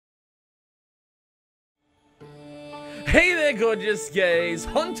Hey there, gorgeous gays!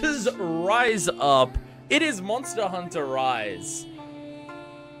 Hunters, rise up! It is Monster Hunter Rise.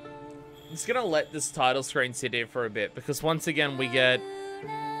 I'm just gonna let this title screen sit here for a bit, because once again we get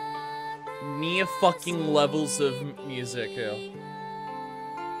near fucking levels of music here.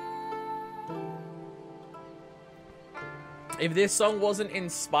 If this song wasn't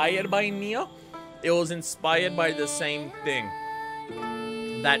inspired by Nier, it was inspired by the same thing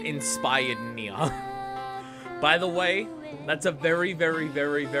that inspired Nier. By the way, that's a very, very,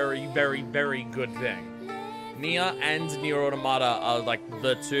 very, very, very, very good thing. Nier and Nier Automata are like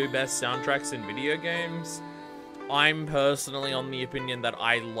the two best soundtracks in video games. I'm personally on the opinion that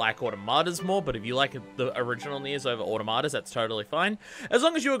I like Automatas more, but if you like the original Niers over Automatas, that's totally fine. As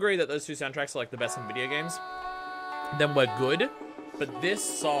long as you agree that those two soundtracks are like the best in video games, then we're good. But this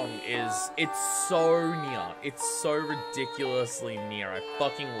song it's so Nier. It's so ridiculously Nier. I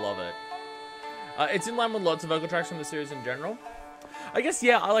fucking love it. It's in line with lots of vocal tracks from the series in general. I guess,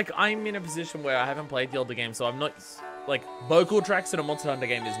 yeah, I'm in a position where I haven't played the older games, so I'm not, like, vocal tracks in a Monster Hunter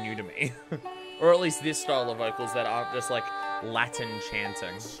game is new to me. Or at least this style of vocals that aren't just, like, Latin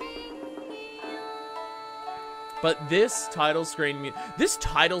chanting. But this title screen,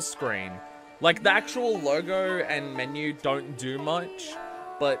 like, the actual logo and menu don't do much,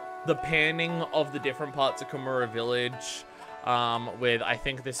 but the panning of the different parts of Kamura Village, with, I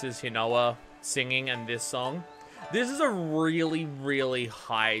think this is Hinoa singing and this song. This is a really, really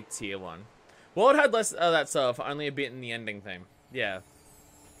high tier one. Well, it had less of that stuff, only a bit in the ending theme. Yeah.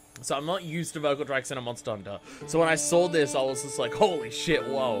 So I'm not used to vocal tracks in a Monster Hunter. So when I saw this, I was just like, holy shit,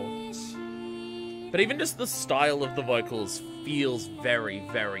 whoa. But even just the style of the vocals feels very,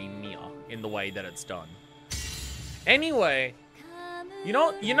 very Nier in the way that it's done. Anyway, you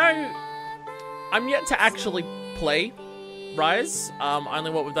know, I'm yet to actually play Rise,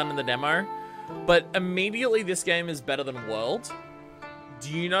 only what we've done in the demo. But immediately this game is better than World.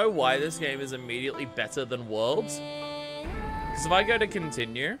 Do you know why this game is immediately better than World? Because if I go to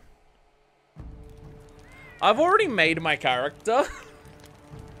continue, I've already made my character.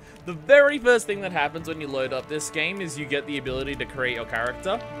 The very first thing that happens when you load up this game is you get the ability to create your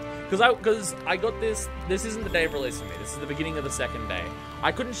character. Because I got this isn't the day of release for me, this is the beginning of the second day.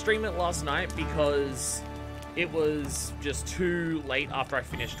 I couldn't stream it last night because it was just too late after I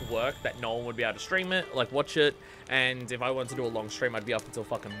finished work that no one would be able to stream it, like watch it, and if I wanted to do a long stream, I'd be up until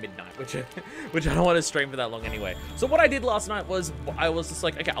fucking midnight, which I don't want to stream for that long anyway. So what I did last night was, I was just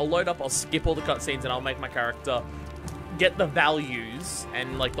like, okay, I'll load up, I'll skip all the cutscenes, and I'll make my character, get the values,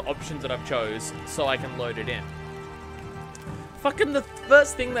 and like the options that I've chose, so I can load it in. Fucking the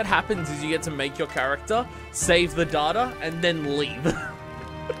first thing that happens is you get to make your character, save the data, and then leave.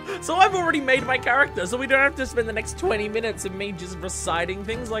 So I've already made my character, so we don't have to spend the next 20 minutes of me just reciting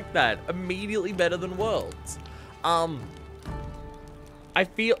things like that. Immediately better than Worlds. I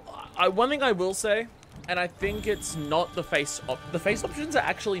feel, one thing I will say, and I think it's not the face options are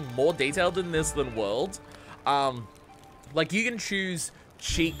actually more detailed in this than World. Like you can choose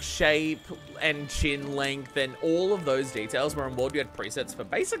cheek shape and chin length and all of those details, where in World you had presets for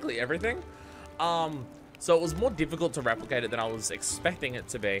basically everything. So it was more difficult to replicate it than I was expecting it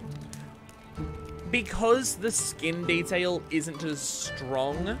to be. Because the skin detail isn't as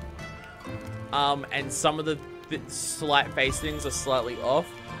strong, and some of the slight face things are slightly off,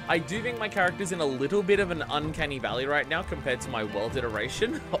 I do think my character's in a little bit of an uncanny valley right now compared to my World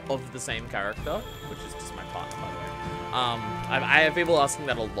iteration of the same character, which is just my partner, by the way. I have people asking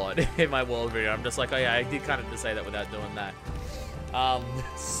that a lot in my World video. I'm just like, oh yeah, I did kind of just say that without doing that.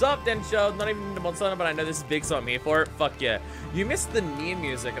 Sup, Densho, not even into Monster Hunter, but I know this is big, so I'm here for it. Fuck yeah. You missed the Nier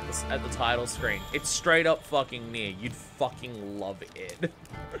music at the title screen. It's straight up fucking Nier. You'd fucking love it.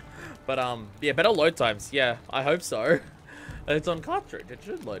 But, yeah, better load times. Yeah, I hope so. It's on cartridge. It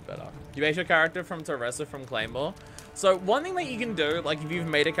should load better. You base your character from Teresa from Claymore. So, one thing that you can do, like, if you've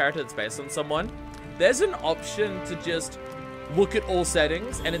made a character that's based on someone, there's an option to just look at all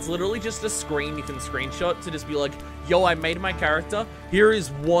settings, and it's literally just a screen you can screenshot to just be like, yo, I made my character. Here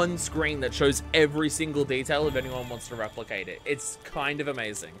is one screen that shows every single detail if anyone wants to replicate it. It's kind of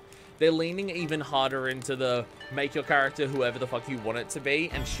amazing. They're leaning even harder into the make your character whoever the fuck you want it to be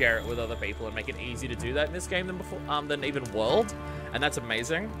and share it with other people and make it easy to do that in this game than before, than even World, and that's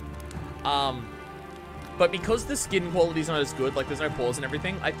amazing. But because the skin quality is not as good, like there's no pores and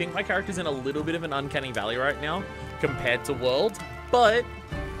everything, I think my character's in a little bit of an uncanny valley right now compared to World. But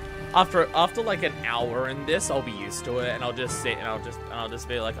after like an hour in this, I'll be used to it, and I'll just sit and I'll just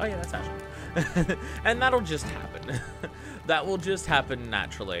be like, oh yeah, that's Ashen. And that'll just happen. That will just happen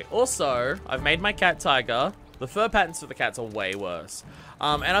naturally. Also, I've made my cat Tiger. The fur patterns for the cats are way worse.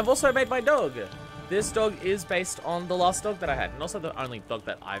 And I've also made my dog. this dog is based on the last dog that I had, and also the only dog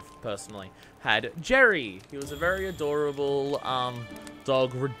that I've personally had, Jerry. He was a very adorable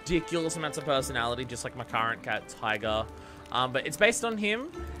dog, ridiculous amounts of personality, just like my current cat, Tiger. But it's based on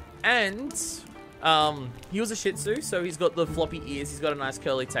him, and he was a Shih Tzu, so he's got the floppy ears, he's got a nice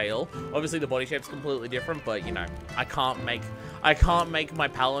curly tail. Obviously, the body shape's completely different, but you know, I can't make my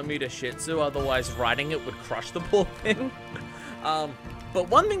Palamute a Shih Tzu, otherwise riding it would crush the poor thing. But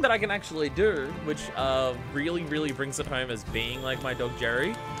one thing that I can actually do, which really, really brings it home as being like my dog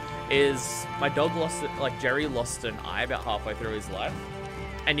Jerry, is my dog lost it, like Jerry lost an eye about halfway through his life,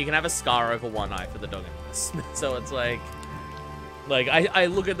 and you can have a scar over one eye for the dog in this. So it's like I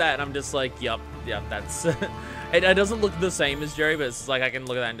look at that and I'm just like, yep, that's it doesn't look the same as Jerry, but it's like I can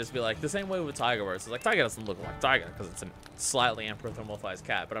look at that and just be like, the same way with Tiger, where it's like Tiger doesn't look like Tiger because it's a slightly anthropomorphized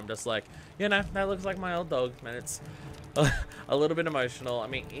cat, but I'm just like, you know, that looks like my old dog, and it's a little bit emotional. I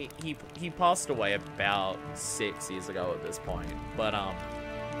mean, he passed away about 6 years ago at this point, but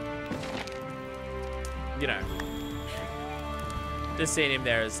you know, just seeing him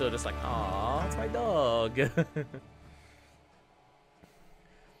there is still just like, aw, it's my dog.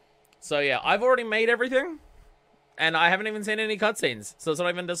 So yeah, I've already made everything, and I haven't even seen any cutscenes. So it's not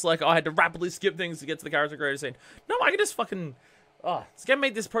even just like, oh, I had to rapidly skip things to get to the character creator scene. No, I can just fucking, it's gonna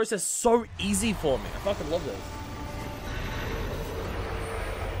make this process so easy for me. I fucking love this.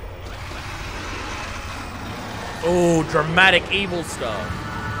 Oh, dramatic evil stuff.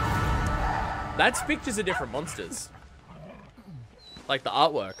 That's pictures of different monsters. Like the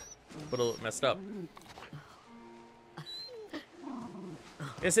artwork, but a little messed up.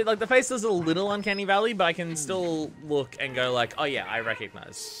 Yeah, see, like the face is a little uncanny valley, but I can still look and go like, oh yeah, I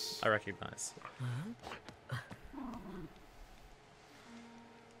recognize.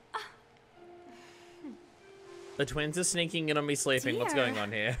 The twins are sneaking in on me sleeping. What's going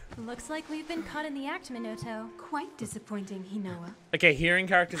on here? Looks like we've been caught in the act, Minoto. Quite disappointing, Hinoa. Okay, hearing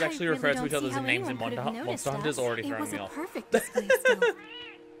characters actually refer to each other's names in Monster Hunter is already throwing me off. It was a perfect display still.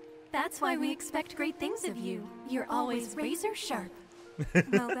 That's why we expect great things of you. You're always razor sharp.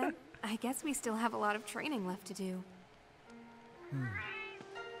 Well then, I guess we still have a lot of training left to do.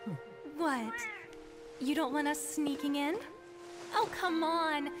 What? You don't want us sneaking in? Oh, come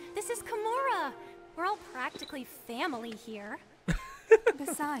on. This is Kamura. We're all practically family here.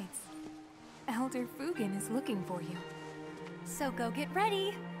 Besides, Elder Fugen is looking for you. So go get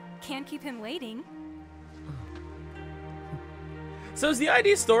ready. Can't keep him waiting. So is the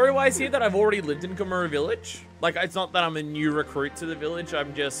idea story-wise here that I've already lived in Kamura Village? Like, it's not that I'm a new recruit to the village.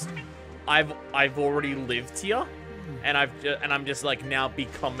 I'm just, I've already lived here, and I'm just like now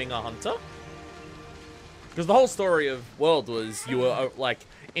becoming a hunter. Because the whole story of World was you were like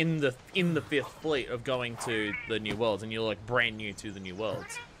in the 5th fleet of going to the new worlds, and you're like brand new to the new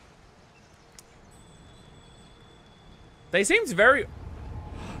worlds. They seems very.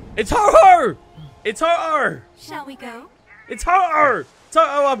 It's Ho-Ho! It's Ho-Ho! Shall we go? It's Ho-Oh! It's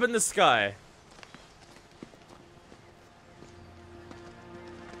Ho-Oh up in the sky.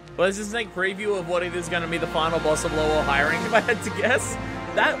 Well, this is a sneak preview of what it is going to be the final boss of lower high rank, if I had to guess.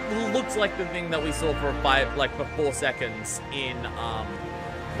 That looks like the thing that we saw for for 4 seconds in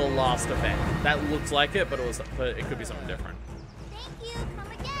the last event. That looks like it, but it could be something different. Thank you.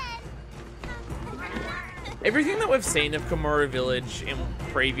 Come again. Everything that we've seen of Kamura Village in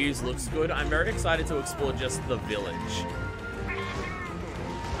previews looks good. I'm very excited to explore just the village.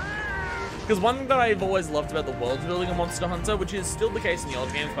 Because one thing that I've always loved about the world building of Monster Hunter, which is still the case in the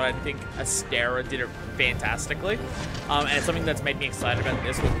old games, but I think Astera did it fantastically, and it's something that's made me excited about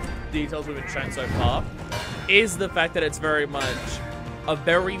this with the details we've been shown so far, is the fact that it's very much a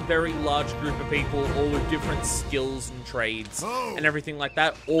very, very large group of people, all with different skills and trades and everything like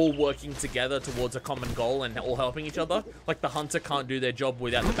that, all working together towards a common goal and all helping each other. Like, the hunter can't do their job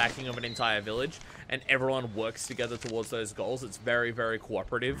without the backing of an entire village, and everyone works together towards those goals. It's very, very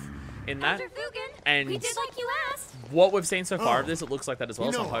cooperative in that. Elder Fugen, and we did like you asked. What we've seen so far of this, it looks like that as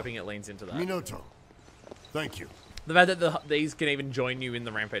well, so I'm hoping it leans into that. Minoto, thank you. The fact that these can even join you in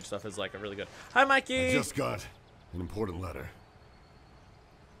the Rampage stuff is like a really good. Hi, Mikey! I just got an important letter.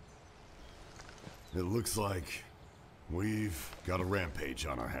 It looks like we've got a rampage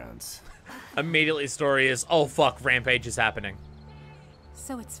on our hands. Immediately story is, oh fuck, Rampage is happening.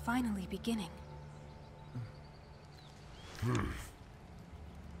 So it's finally beginning.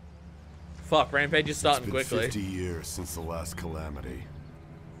 Fuck, Rampage is starting It's been quickly. 50 years since the last calamity.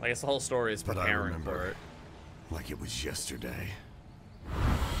 I guess the whole story is But I preparing remember for it. like it was yesterday.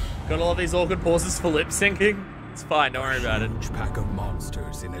 Got all of these awkward pauses for lip syncing. It's fine, don't worry about it. Huge pack of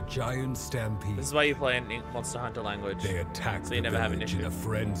monsters in a giant stampede. This is why you play in Monster Hunter language. They attack so you the never have an village in issue. a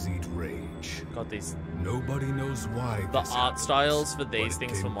frenzied rage. Got these. Nobody knows why. The this art happened, styles for but these it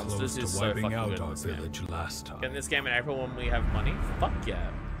things came for monsters close to is so wiping fucking out good in our this game. village last time. Getting this game in April when we have money? Fuck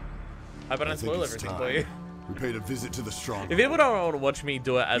yeah. I bet I I think spoil it's everything time. for you. We paid a visit to the strong. If people don't want to watch me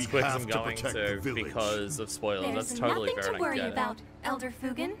do it as We quick as have I'm to going protect to the village. because of spoilers, There's that's totally nothing fair to and I worry get it. about, Elder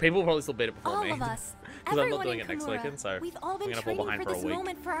Fugan. People will probably still beat it before All me. of us, Because I'm not everyone doing in it next Kamura, weekend, so we've all I'm been gonna fall training behind for for a this week.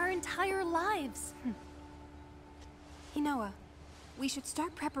 moment for our entire lives. Hinoa, we should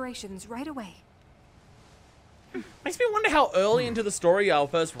start preparations right away. Makes me wonder how early into the story our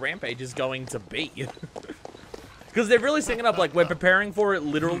first rampage is going to be. Because they're really singing up like we're preparing for it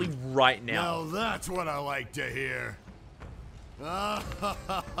literally right now. Now that's what I like to hear.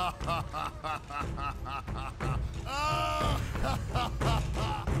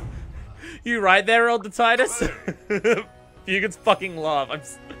 You right there, Elder Titus? You can fucking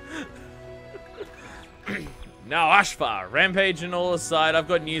laugh. Now, Ashfar, Rampage and all aside, I've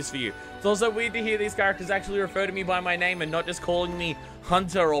got news for you. It's also weird to hear these characters actually refer to me by my name and not just calling me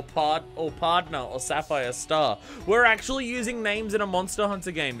Hunter or Partner or Sapphire Star. We're actually using names in a Monster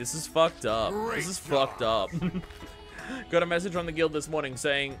Hunter game. This is fucked up. This is fucked up. Got a message from the guild this morning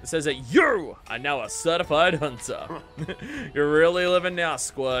says that you are now a certified hunter. You're really living now,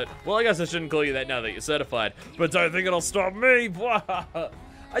 Squirt. Well, I guess I shouldn't call you that now that you're certified, but don't think it'll stop me. So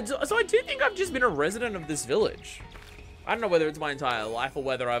I do think I've just been a resident of this village. I don't know whether it's my entire life or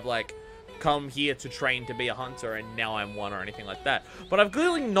whether I've like come here to train to be a hunter and now I'm one or anything like that. But I've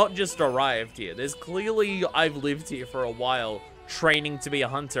clearly not just arrived here. There's clearly I've lived here for a while training to be a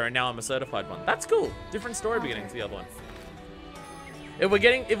hunter and now I'm a certified one. That's cool. Different story beginning to the other one. If we're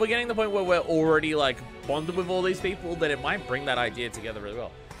getting to the point where we're already like bonded with all these people, then it might bring that idea together really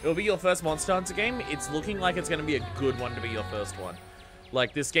well. It'll be your first Monster Hunter game. It's looking like it's going to be a good one to be your first one.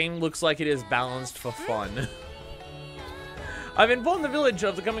 Like, this game looks like it is balanced for fun. I've informed the village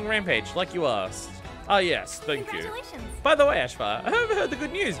of the coming rampage, like you asked. Ah, yes, thank you. Congratulations. By the way, Ashfar, I haven't heard the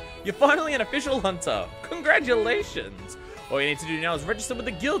good news. You're finally an official hunter. Congratulations. All you need to do now is register with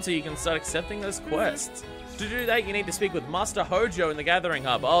the guild so you can start accepting those quests. To do that, you need to speak with Master Hojo in the Gathering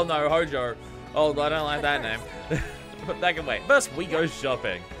Hub. Oh no, Hojo. Oh, I don't like that name. But that can wait. First, we go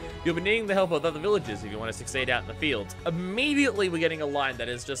shopping. You'll be needing the help of other villagers if you want to succeed out in the fields. Immediately, we're getting a line that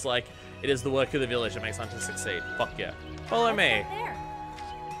is just like, it is the work of the village that makes hunters succeed. Fuck yeah. Follow me. Right there.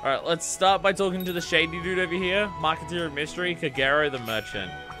 Alright, let's start by talking to the shady dude over here. Marketeer of Mystery, Kagero the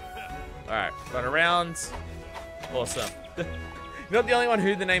Merchant. Alright, run around. Awesome. You're not the only one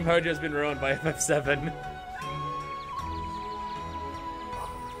who the name Hojo has been ruined by FF7.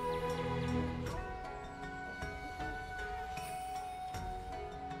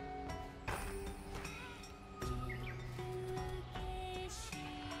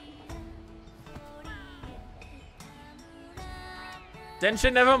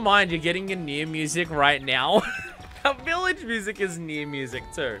 Densha, never mind, you're getting your near music right now. Our village music is near music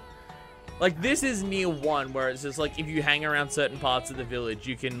too. Like, this is near 1, where it's just like, if you hang around certain parts of the village,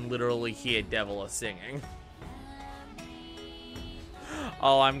 you can literally hear Devila singing.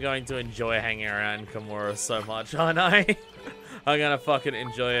 Oh, I'm going to enjoy hanging around Kamura so much, aren't I? I'm gonna fucking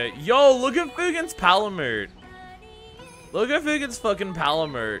enjoy it. Yo, look at Fugan's Palamute. Look at Fugan's fucking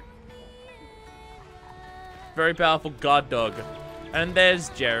Palamute. Very powerful god dog. And there's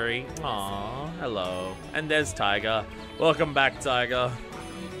Jerry. Aww, hello. And there's Tiger. Welcome back, Tiger.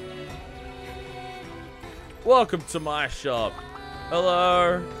 Welcome to my shop.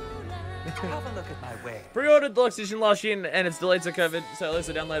 Hello. Have a look at my way. Pre-ordered Deluxe Edition last year and it's delayed so COVID, so at least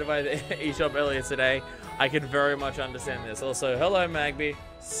I downloaded via the eShop earlier today. I could very much understand this. Also, hello Magby.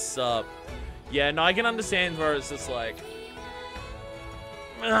 Sup. Yeah, no, I can understand where it's just like,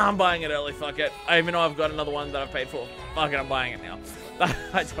 I'm buying it early, fuck it. Even though I've got another one that I've paid for. Fuck it, I'm buying it now.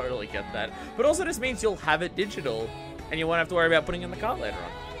 I totally get that. But also this means you'll have it digital and you won't have to worry about putting it in the cart later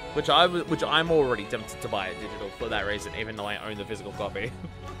on. Which I'm already tempted to buy it digital for that reason, even though I own the physical copy.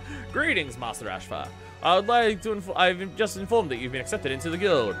 Greetings, Master Ashfar. I would like to I've just informed that you've been accepted into the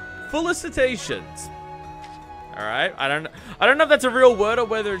guild. Felicitations. Alright, I don't know if that's a real word or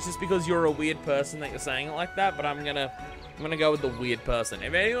whether it's just because you're a weird person that you're saying it like that, but I'm gonna go with the weird person.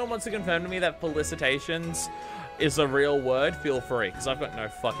 If anyone wants to confirm to me that felicitations is a real word, feel free, because I've got no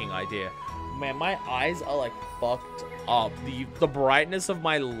fucking idea. Man, my eyes are like fucked up. The brightness of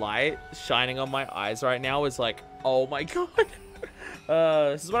my light shining on my eyes right now is like, oh my god.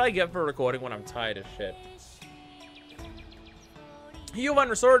 This is what I get for recording when I'm tired of shit. You find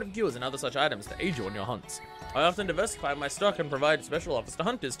restorative viewers and other such items to aid you on your hunts. I often diversify my stock and provide special offers to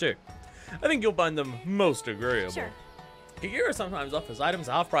hunters too. I think you'll find them most agreeable. Sure. Kamura sometimes offers items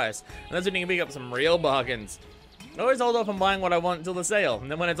half price, and that's when you can pick up some real bargains. I always hold off on buying what I want until the sale,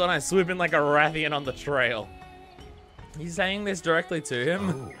 and then when it's on, I swoop in like a Rathian on the trail. He's saying this directly to him?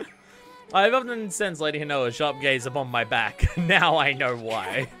 Oh. I've often sensed Lady Hinoa's sharp gaze upon my back. Now I know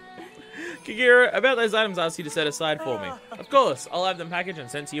why. Kamura, about those items I asked you to set aside for me. Of course, I'll have them packaged and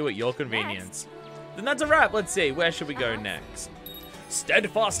sent to you at your convenience. Then that's a wrap. Let's see, where should we go next?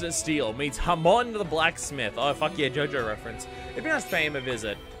 Steadfast as Steel meets Hamon the Blacksmith. Oh, fuck yeah, JoJo reference. It'd be nice to pay him a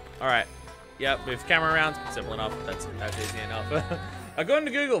visit. Alright. Yep, with camera around. Simple enough. That's easy enough. According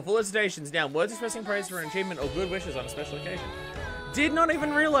to Google, felicitations down. Words expressing praise for an achievement or good wishes on a special occasion. Did not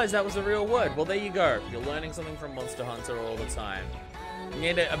even realize that was a real word. Well, there you go. You're learning something from Monster Hunter all the time. You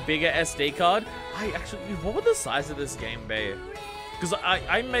need a bigger SD card. What would the size of this game be? Because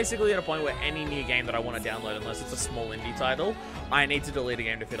I'm basically at a point where any new game that I want to download, unless it's a small indie title, I need to delete a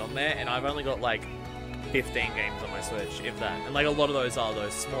game to fit on there, and I've only got like 15 games on my Switch, if that. And like a lot of those are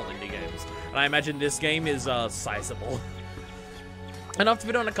those small indie games. And I imagine this game is sizable. Enough to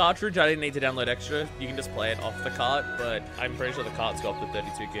fit on a cartridge, I didn't need to download extra. You can just play it off the cart, but I'm pretty sure the cart's got up to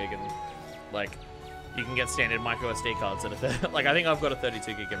 32 gig, and like, you can get standard micro SD cards that are like, I think I've got a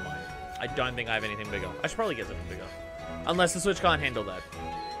 32 gig in mine. I don't think I have anything bigger. I should probably get something bigger. Unless the Switch can't handle that.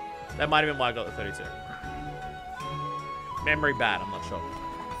 That might have been why I got the 32. Memory bad, I'm not sure.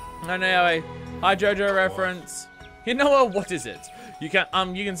 Anyway, hi JoJo reference. You know what is it? You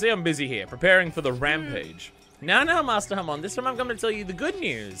can see I'm busy here, preparing for the rampage. Now, Master Hamon, this time I'm going to tell you the good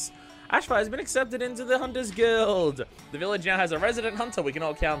news. Ashfire has been accepted into the Hunters Guild. The village now has a resident hunter we can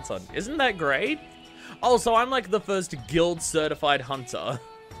all count on. Isn't that great? Oh, so I'm like the first guild certified hunter.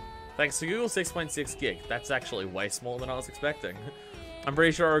 Thanks to Google, 6.6 gig. That's actually way smaller than I was expecting. I'm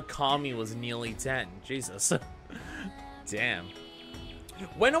pretty sure Okami was nearly 10. Jesus. Damn.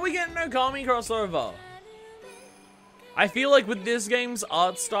 When are we getting an Okami crossover? I feel like with this game's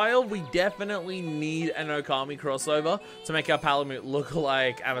art style, we definitely need an Okami crossover to make our Palamute look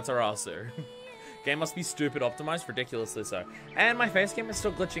like Amaterasu. Game must be stupid optimized, ridiculously so. And my face cam is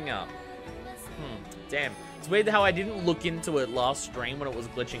still glitching out. Damn. It's weird how I didn't look into it last stream when it was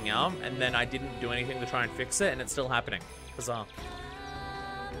glitching out, and then I didn't do anything to try and fix it, and it's still happening. Bizarre.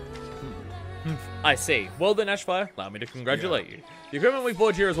 I see. Well then, Ashfire, allow me to congratulate you. The equipment we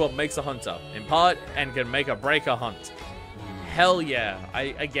bought here is what makes a hunter, in part, and can make or break a hunt. Hell yeah.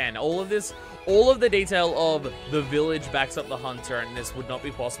 Again, all of the detail of the village backs up the hunter, and this would not be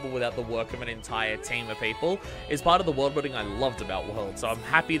possible without the work of an entire team of people, is part of the world building I loved about World, so I'm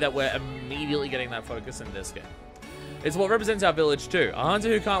happy that we're immediately getting that focus in this game. It's what represents our village too. A hunter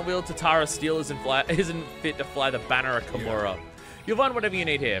who can't wield Tatara steel isn't fit to fly the banner of Kamura. You'll find whatever you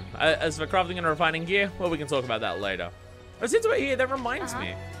need here. As for crafting and refining gear, well, we can talk about that later. Oh, since we're here, that reminds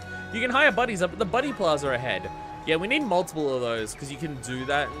me. You can hire buddies up at the Buddy Plaza ahead. Yeah, we need multiple of those, because you can do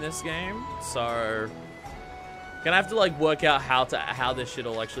that in this game. So, gonna have to like work out how this shit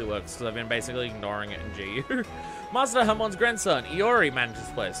all actually works, because I've been basically ignoring it in GU. Master Hamon's grandson, Iori, manages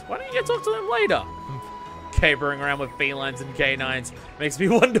this place. Why don't you go talk to him later? Capering around with felines and canines makes me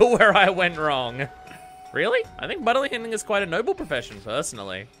wonder where I went wrong. Really? I think bodily handling is quite a noble profession,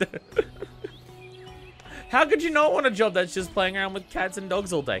 personally. How could you not want a job that's just playing around with cats and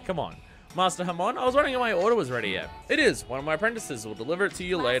dogs all day? Come on. Master Hamon, I was wondering if my order was ready yet. It is. One of my apprentices will deliver it to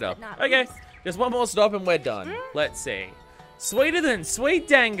you later. Okay, just one more stop and we're done. Let's see. Sweeter than sweet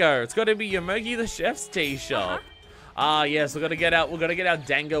Dango. It's got to be Yomogi the chef's tea shop. Ah, yes, we've got to get our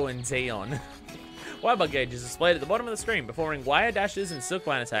Dango and tea on. Wire bug gauge is displayed at the bottom of the screen. Performing wire dashes and silk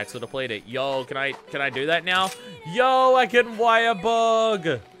line attacks will deplete it. Yo, can I do that now? Yo, I can wire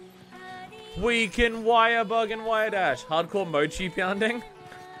bug. We can wire bug and wire dash. Hardcore mochi pounding.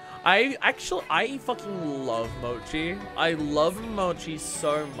 I fucking love mochi. I love mochi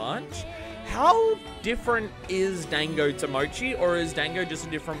so much. How different is Dango to mochi, or is Dango just a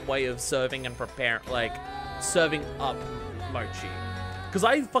different way of serving and preparing, like, serving up mochi? Because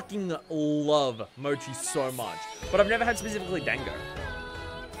I fucking love mochi so much, but I've never had specifically Dango.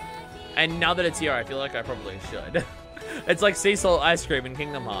 And now that it's here, I feel like I probably should. It's like sea salt ice cream in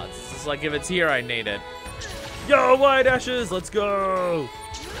Kingdom Hearts. It's just like, if it's here, I need it. Yo, wide dashes, let's go!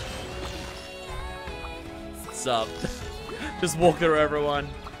 What's up? Just walk through everyone.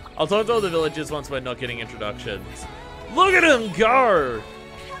 I'll talk to all the villagers once we're not getting introductions. Look at him go!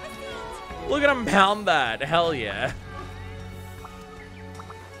 Look at him pound that. Hell yeah.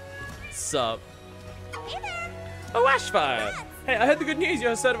 What's up? Oh, Ashfire! Hey, I heard the good news.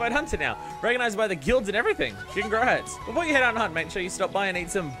 You're a certified hunter now. Recognized by the guilds and everything. Congrats. Before you head out and hunt, make sure you stop by and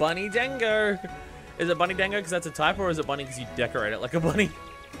eat some bunny dango. Is it bunny dango because that's a type, or is it bunny because you decorate it like a bunny?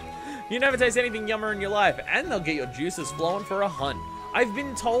 You never taste anything yummer in your life, and they'll get your juices flowing for a hunt. I've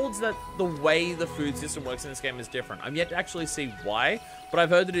been told that the way the food system works in this game is different. I'm yet to actually see why, but I've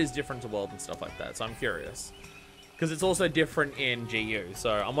heard that it is different to World and stuff like that, so I'm curious. Because it's also different in GU,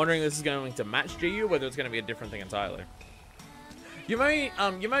 so I'm wondering if this is going to match GU, whether it's going to be a different thing entirely.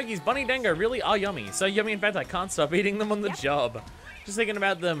 Yomogi's Bunny Dango really are yummy. So yummy, in fact, I can't stop eating them on the job. Just thinking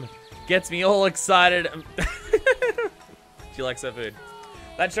about them gets me all excited. She likes her food.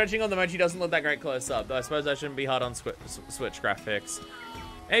 That stretching on the mochi doesn't look that great close up, though I suppose I shouldn't be hard on Switch graphics.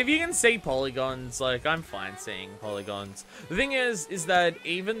 If you can see polygons, like, I'm fine seeing polygons. The thing is that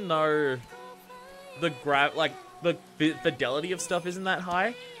even though the fidelity of stuff isn't that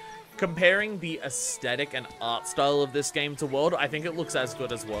high, comparing the aesthetic and art style of this game to World, I think it looks as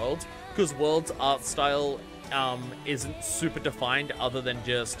good as World, because World's art style isn't super defined other than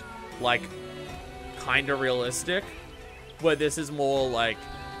just, like, kind of realistic, where this is more, like,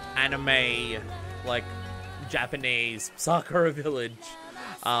 anime, like, Japanese, Sakura Village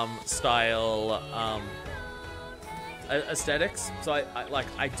style aesthetics. So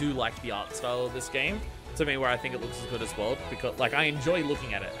I do like the art style of this game, to me, where I think it looks as good as World, because, like, I enjoy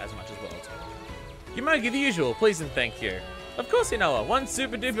looking at it as much as World. Yomogi, the usual, please and thank you. Of course, you know it. One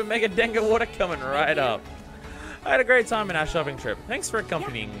super duper mega denga water coming right up. I had a great time in our shopping trip. Thanks for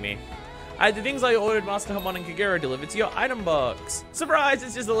accompanying me. I had the things I ordered Master Hamon and Kagura delivered to your item box. Surprise,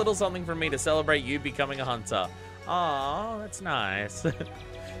 it's just a little something from me to celebrate you becoming a hunter. Aw, that's nice.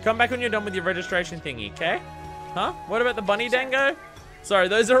 Come back when you're done with your registration thingy, okay? Huh? What about the bunny dango? Sorry,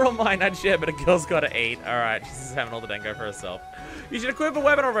 those are all mine, I'd share, but a girl's gotta eat. Alright, she's just having all the dango for herself. You should equip a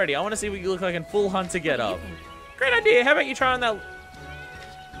weapon already. I want to see what you look like in full hunter getup. Great idea. How about you try on that?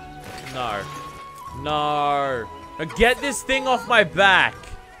 No. No. Now get this thing off my back.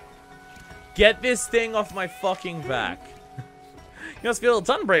 Get this thing off my fucking back. You must feel a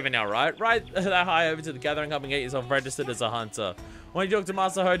ton braver now, right? Ride that high over to the gathering hub and get yourself registered as a hunter. When you talk to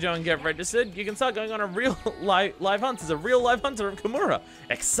Master Hojo and get registered, you can start going on a real live hunt as a real live hunter of Kamura.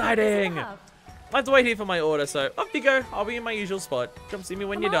 Exciting! I have to wait here for my order, so off you go. I'll be in my usual spot. Come see me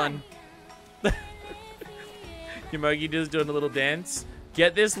when you're done. Yomogi just doing a little dance.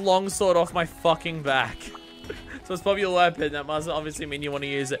 Get this long sword off my fucking back. So it's probably a weapon. That must obviously mean you want to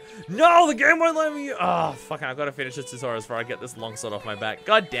use it. No, the game won't let me. Oh, fuck. I've got to finish this tutorial before I get this long sword off my back.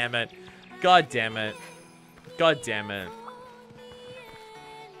 God damn it. God damn it. God damn it.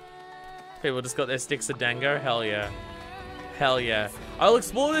 People just got their sticks of dango. Hell yeah. Hell yeah. I'll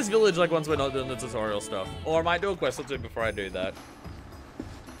explore this village like once we're not doing the tutorial stuff. Or I might do a quest or two before I do that.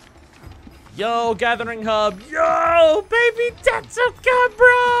 Yo, gathering hub. Yo, baby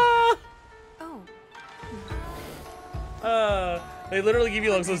Kamura! Oh. They literally give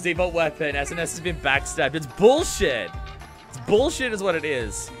you Luxor's default weapon. SNS has been backstabbed. It's bullshit. It's bullshit is what it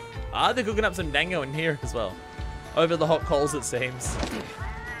is. Ah, they're cooking up some dango in here as well. Over the hot coals, it seems.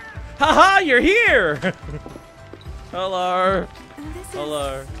 Haha, you're here! Hello. This is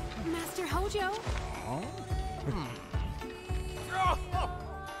Hello. Master Hojo.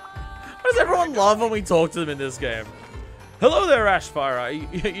 Why does everyone love when we talk to them in this game? Hello there,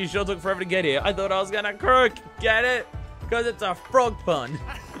 Ashfire. You sure took forever to get here. I thought I was gonna croak. Get it? Because it's a frog pun.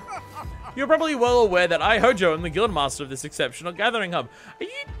 You're probably well aware that I, Hojo, am the guild master of this exceptional gathering hub. Are you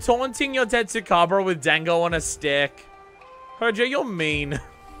taunting your Tetsukabra with dango on a stick? Hojo, you're mean.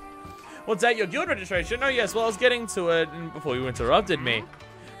 What's that, your guild registration? Oh yes, well I was getting to it before you interrupted me.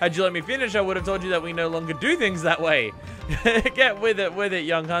 Had you let me finish, I would have told you that we no longer do things that way. Get with it,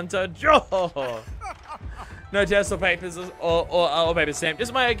 young hunter. No test or papers or paper stamp.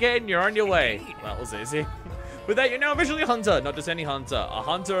 Just my again, you're on your way. That was easy. With that, you're now officially a hunter. Not just any hunter. A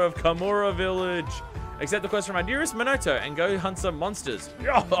hunter of Kamura Village. Accept the quest from my dearest Minoto and go hunt some monsters.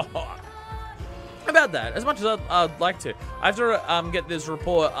 About that, as much as I'd like to, I have to get this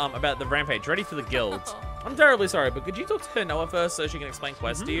report about the rampage ready for the guild. I'm terribly sorry, but could you talk to Noah first so she can explain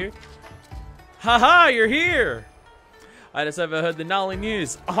quests to you? Haha, you're here! I just overheard the gnarly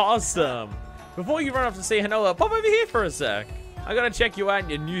news. Awesome! Before you run off to see Hanoa, pop over here for a sec. I gotta check you out in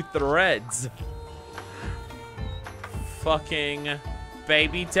your new threads. Fucking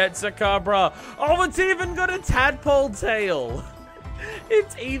baby Tetsukabra. Oh, it's even got a tadpole tail.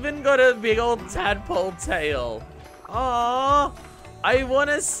 It's even got a big old tadpole tail. Aww. I want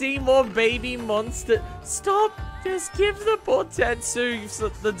to see more baby monster. Stop. Just give the poor Tetsu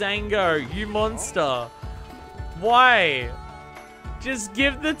the dango, you monster. Why? Just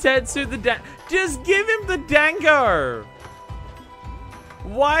give the Tetsu the Just give him the dango.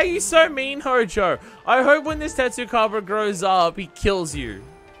 Why are you so mean, Hojo? I hope when this Tetsukabra grows up, he kills you.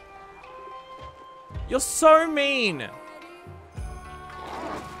 You're so mean.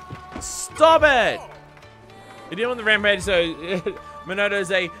 Stop it! You're dealing with the rampage, so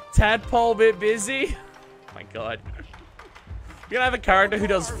Minoto's a tadpole bit busy. Oh my god. You're gonna have a character who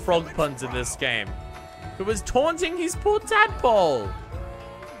does frog puns in this game. Who was taunting his poor tadpole.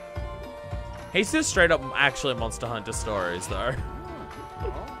 He's just straight up actually Monster Hunter stories, though.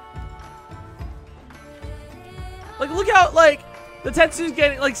 Like, look how, like, the Tetsu's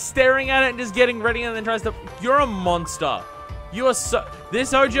getting, like, staring at it and just getting ready and then tries to... You're a monster. You are so...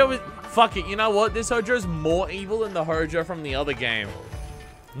 This Hojo is... Fuck it, you know what? This Hojo is more evil than the Hojo from the other game.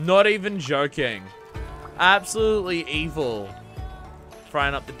 Not even joking. Absolutely evil.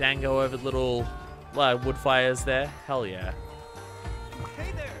 Frying up the dango over little wood fires there. Hell yeah.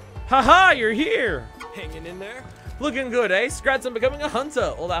 Hey there. Haha, you're here. Hanging in there? Looking good, eh? Congrats on becoming a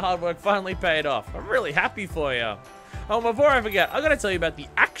hunter. All that hard work finally paid off. I'm really happy for you. Oh, before I forget, I gotta tell you about the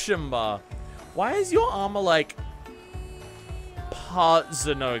action bar. Why is your armor like part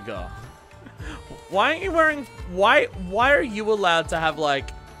Zenoga? Why aren't you wearing... Why are you allowed to have like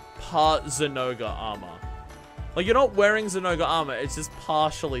part Zenoga armor? Like, you're not wearing Zenoga armor, it's just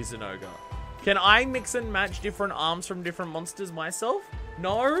partially Zenoga. Can I mix and match different arms from different monsters myself?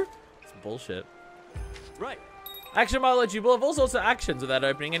 No? It's bullshit. Right. Action bar lets you pull off all sorts of actions without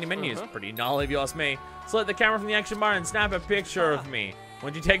opening any menus. Pretty gnarly if you ask me. Select the camera from the action bar and snap a picture of me.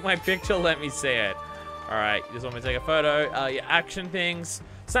 Once you take my picture, let me see it. Alright, you just want me to take a photo. Your action things.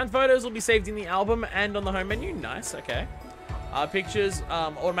 Sand photos will be saved in the album and on the home menu. Nice, okay. Pictures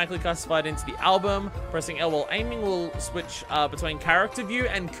automatically classified into the album. Pressing L while aiming will switch between character view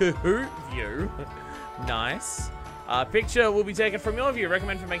and Kahoot view. Nice. Picture will be taken from your view.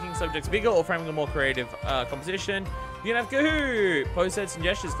 Recommend for making subjects bigger or framing a more creative composition. You can have Kahoot. Pose sets and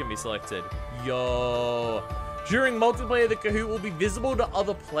gestures can be selected. Yo. During multiplayer, the Kahoot will be visible to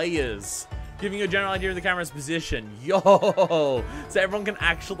other players, giving you a general idea of the camera's position. Yo. So everyone can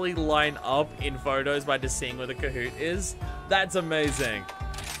actually line up in photos by just seeing where the Kahoot is. That's amazing.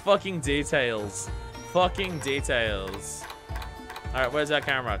 Fucking details. Fucking details. All right, where's our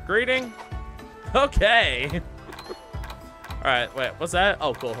camera? Greeting? Okay. All right, wait, what's that?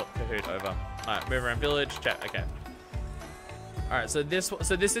 Oh, cool, Kahoot over. All right, move around village, chat, okay. All right, so this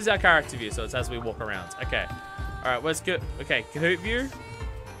is our character view, so it's as we walk around. Okay, all right, where's okay, Kahoot view?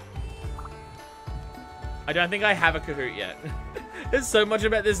 I don't think I have a Kahoot yet. There's so much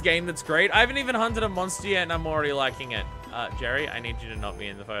about this game that's great. I haven't even hunted a monster yet, and I'm already liking it. Jerry, I need you to not be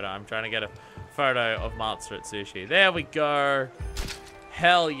in the photo. I'm trying to get a photo of Matsu at Sushi. There we go.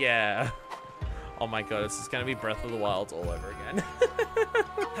 Hell yeah. Oh my god, this is gonna be Breath of the Wild all over again.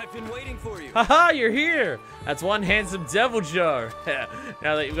 I've been waiting for you. Haha, you're here. That's one handsome devil Joe.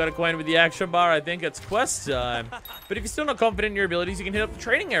 Now that you've got acquainted with the action bar, I think it's quest time. But if you're still not confident in your abilities, you can hit up the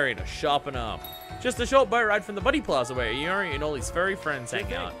training area to sharpen up. Just a short boat ride from the Buddy Plaza where Yuri and all his furry friends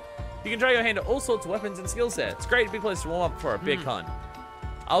hang out. You can try your hand at all sorts of weapons and skill sets. Great big place to warm up for a big hunt.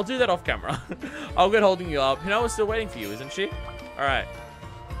 I'll do that off camera. I'll get holding you up. Hinawa's still waiting for you, isn't she? All right.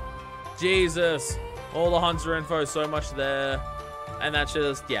 Jesus, all the hunter info, so much there. And that's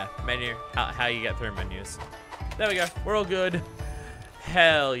just, yeah, menu, how you get through menus. There we go, we're all good.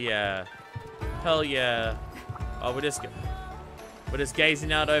 Hell yeah. Hell yeah. Oh, we're just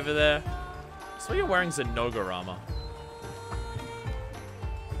gazing out over there. So you're wearing Zenoga armor.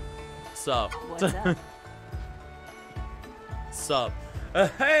 Sup? What's up? Sup?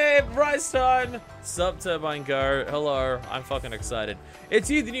 Hey, Bryce-ton! Sup, Turbine Go. Hello, I'm fucking excited. It's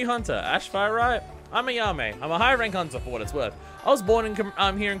you, the new hunter. Ashfire, right? I'm a Yame. I'm a high-rank hunter for what it's worth. I was born in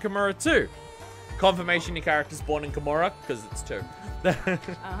here in Kamura too. Confirmation your character's born in Kamura, because it's 2.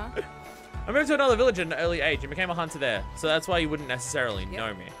 I moved to another village at an early age and became a hunter there, so that's why you wouldn't necessarily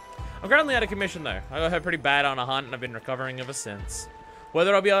know me. I'm currently out of commission though. I got hurt pretty bad on a hunt and I've been recovering ever since.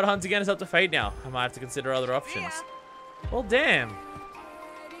 Whether I'll be able to hunt again is up to fate now. I might have to consider other options. Well, damn.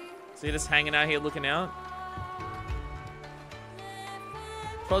 So you're just hanging out here looking out?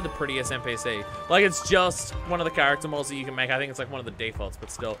 Probably the prettiest NPC. Like, it's just one of the character models that you can make. I think it's like one of the defaults, but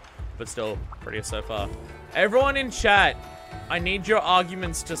still prettiest so far. Everyone in chat, I need your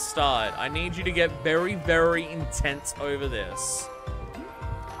arguments to start. I need you to get very, very intense over this.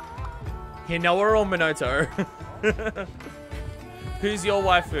 Hinoa or Minoto? Who's your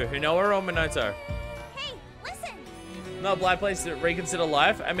waifu? Hinoa or Minoto? Hey, listen! Not a blind place to reconsider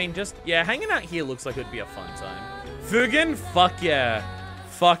life. I mean, just, yeah, hanging out here looks like it'd be a fun time. Fugen? Fuck yeah.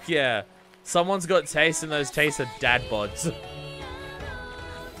 Fuck yeah. Someone's got taste and those tastes are dad bods.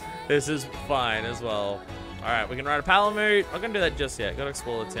 This is fine as well. Alright, we can ride a Palamute. I'm not gonna do that just yet. Gotta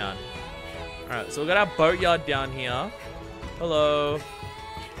explore the town. Alright, so we got our boatyard down here. Hello.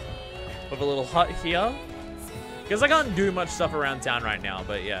 We have a little hut here. Because I can't do much stuff around town right now,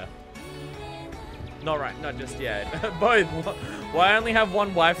 but yeah. Not right, not just yet. Both. Why only have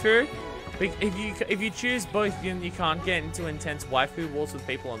one waifu? If you choose both, you can't get into intense waifu wars with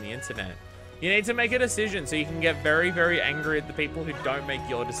people on the internet. You need to make a decision so you can get very, very angry at the people who don't make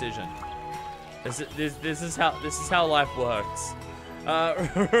your decision. This is how life works.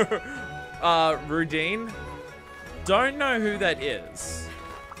 Rudine, don't know who that is.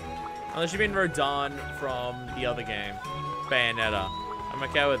 Unless you mean Rodan from the other game, Bayonetta. I'm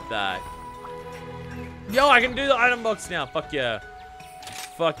okay with that. Yo, I can do the item box now. Fuck yeah.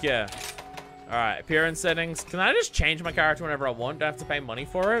 Fuck yeah. Alright, appearance settings. Can I just change my character whenever I want? Do I have to pay money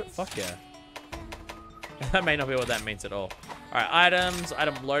for it? Fuck yeah. That may not be what that means at all. Alright, items,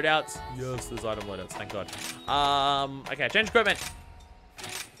 item loadouts. Yes, there's item loadouts, thank God. Okay, change equipment.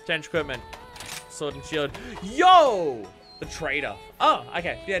 Change equipment. Sword and shield. Yo! The trader. Oh,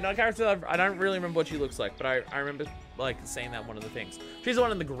 okay. Yeah, no character. I don't really remember what she looks like, but I remember like seeing that one of the things. She's the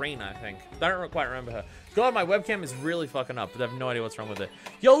one in the green, I think. Don't quite remember her. God, my webcam is really fucking up, but I have no idea what's wrong with it.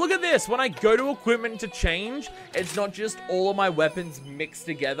 Yo, look at this. When I go to equipment to change, it's not just all of my weapons mixed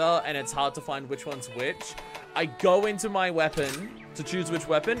together and it's hard to find which one's which. I go into my weapon to choose which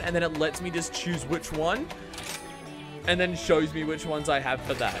weapon, and then it lets me just choose which one, and then shows me which ones I have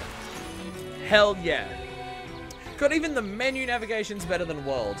for that. Hell yeah. God, even the menu navigation's better than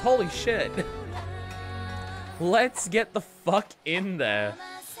World. Holy shit. Let's get the fuck in there.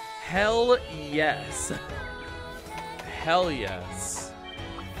 Hell yes. Hell yes.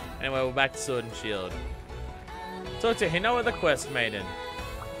 Anyway, we're back to Sword and Shield. Talk to Hino with the Quest Maiden.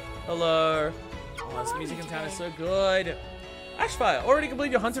 Hello. Oh, this music in town is so good. Ashfire, already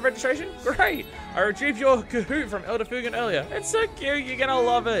completed your hunter registration? Great. I retrieved your Kahoot from Elder Fugan earlier. It's so cute, you're gonna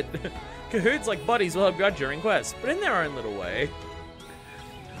love it. Kahoots, like buddies, will help you out during quests, but in their own little way.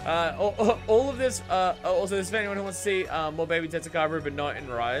 All of this, also, this is for anyone who wants to see more Baby Tetsukaru, but not in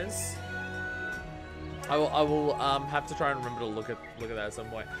Rise. I will have to try and remember to look at that at some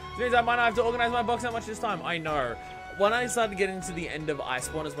point. Which means I might not have to organize my box that much this time. I know. When I started getting to the end of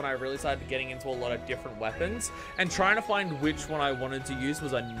Iceborne is when I really started getting into a lot of different weapons, and trying to find which one I wanted to use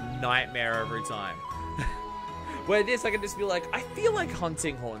was a nightmare every time. Where this, I can just be like, I feel like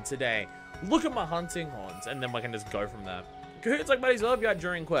hunting horn today. Look at my hunting horns, and then I can just go from there. Kahoots like buddies will help you out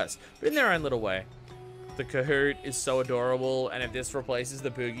during quests, but in their own little way. The Kahoot is so adorable, and if this replaces the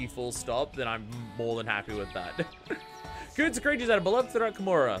Boogie full stop, then I'm more than happy with that. Kahoots are creatures that are beloved throughout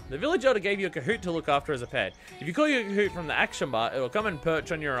Kamura. The village elder gave you a Kahoot to look after as a pet. If you call your Kahoot from the action bar, it will come and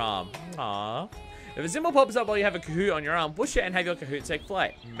perch on your arm. Aww. If a symbol pops up while you have a Kahoot on your arm, push it and have your Kahoot take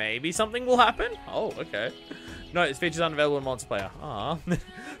flight. Maybe something will happen? Oh, okay. No, this feature's unavailable in multiplayer. Aww.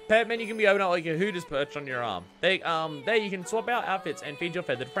 Pet menu can be opened up like a Kahoot is perched on your arm. There you can swap out outfits and feed your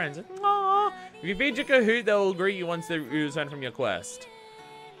feathered friends. Aww. If you feed your Kahoot, they will greet you once they return from your quest.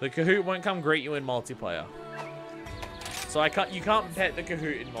 The Kahoot won't come greet you in multiplayer. So you can't pet the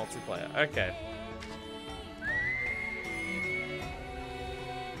Kahoot in multiplayer. Okay.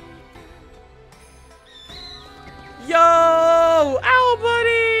 Yo! Owl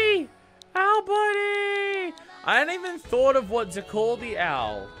buddy! Owl buddy! I hadn't even thought of what to call the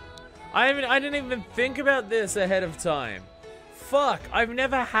owl. I didn't even think about this ahead of time. Fuck, I've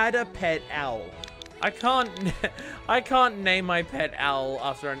never had a pet owl. I can't name my pet owl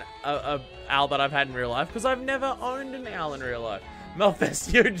after an owl that I've had in real life because I've never owned an owl in real life.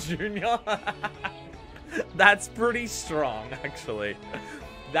 Malfestio Jr. That's pretty strong, actually.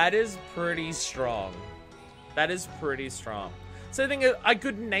 That is pretty strong. That is pretty strong. So I think I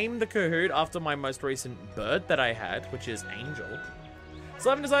could name the Kahoot after my most recent bird that I had, which is Angel. So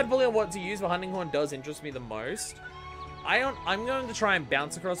I haven't decided fully on what to use, but Hunting Horn does interest me the most. I'm going to try and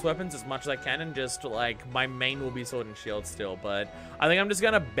bounce across weapons as much as I can, and just like my main will be Sword and Shield still, but I think I'm just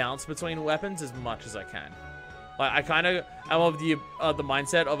going to bounce between weapons as much as I can. Like I kind of am of the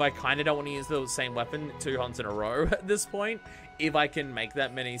mindset of I kind of don't want to use the same weapon 2 hunts in a row at this point, if I can make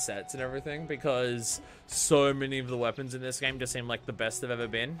that many sets and everything, because so many of the weapons in this game just seem like the best they've ever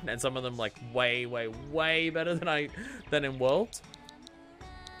been, and some of them like way, way, way better than in World.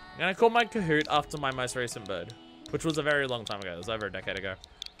 I'm gonna call my Kahoot after my most recent bird, which was a very long time ago. It was over a decade ago.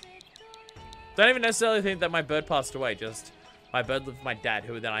 Don't even necessarily think that my bird passed away. Just my bird lived with my dad,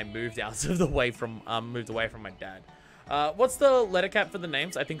 who then I moved out of the way from moved away from my dad. What's the letter cap for the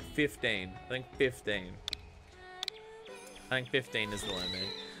names? I think 15. I think 15 is the limit.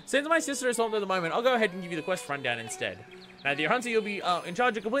 Since my sister is home at the moment, I'll go ahead and give you the quest rundown instead. Now, dear Hunter, you'll be in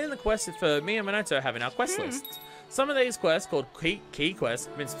charge of completing the quests for me and Minato have in our quest lists. Some of these quests, called key quests,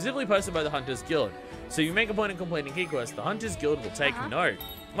 have been specifically posted by the Hunters Guild. So if you make a point of completing key quests, the Hunters Guild will take note.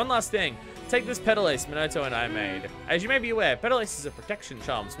 One last thing. Take this pedalace Minato and I made. As you may be aware, pedalaces are protection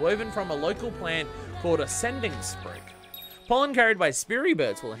charms woven from a local plant called a sending sprig. Pollen carried by speary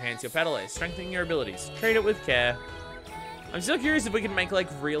birds will enhance your pedalace, strengthening your abilities. Treat it with care. I'm still curious if we can make like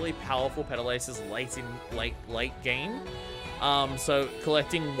really powerful pedalaces late game. So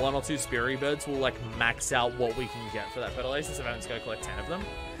collecting 1 or 2 speary birds will like max out what we can get for that pedalace instead of having to go collect 10 of them.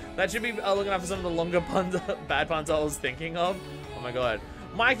 That should be looking out for some of the longer puns, bad puns I was thinking of. Oh my god.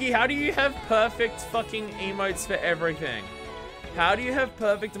 Mikey, how do you have perfect fucking emotes for everything? How do you have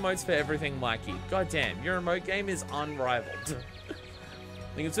perfect emotes for everything, Mikey? God damn, your emote game is unrivaled.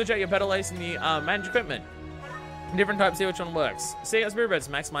 You can switch out your pedalace and the manage equipment. Different types, see which one works. See how spirit birds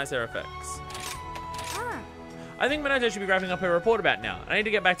maximize their effects. I think Minato should be wrapping up her report about now. I need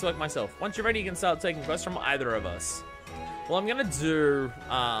to get back to work myself. Once you're ready, you can start taking quests from either of us. Well, I'm going to do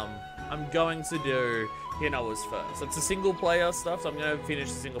Hinoa's first. It's a single player stuff, so I'm going to finish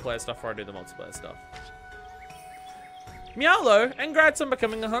the single player stuff before I do the multiplayer stuff. Meowlo, and congrats on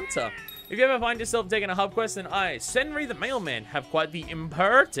becoming a hunter. If you ever find yourself taking a hub quest, then I, Senri the mailman, have quite the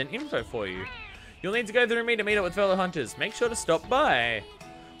impertinent info for you. You'll need to go through me to meet up with fellow hunters. Make sure to stop by.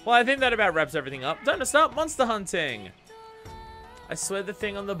 Well, I think that about wraps everything up. Time to start monster hunting. I swear the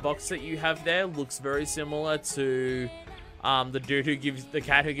thing on the box that you have there looks very similar to the dude who gives the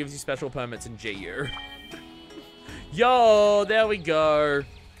cat who gives you special permits in GU. Yo, there we go.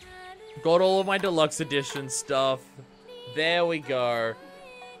 Got all of my deluxe edition stuff. There we go.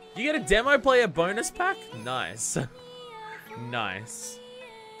 You get a demo player bonus pack? Nice. Nice.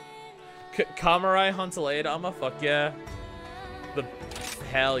 Kamura Hunter Layered Armor? Fuck yeah.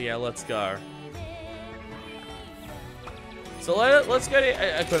 Hell yeah, let's go. So let's go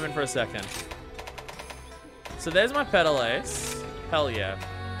to equipment for a second. So there's my pedalace. Hell yeah.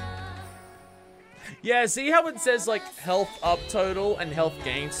 Yeah, see how it says like health up total and health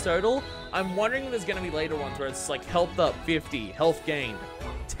gains total? I'm wondering if there's going to be later ones where it's like health up 50, health gained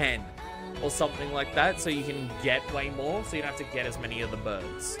 10, or something like that, so you can get way more, so you don't have to get as many of the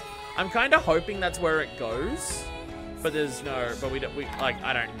birds. I'm kind of hoping that's where it goes, but there's no, but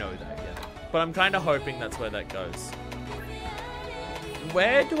I don't know that yet. But I'm kind of hoping that's where that goes.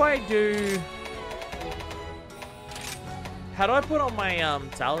 Where do I do... How do I put on my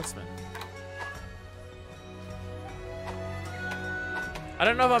talisman? I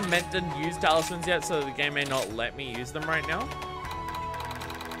don't know if I'm meant to use talismans yet, so the game may not let me use them right now.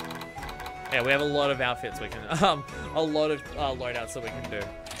 Yeah, we have a lot of outfits we can, a lot of loadouts that we can do.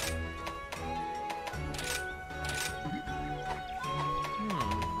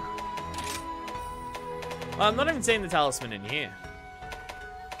 I'm not even seeing the talisman in here.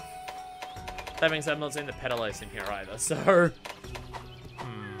 That being said, I'm not seeing the pedalace in here either, so...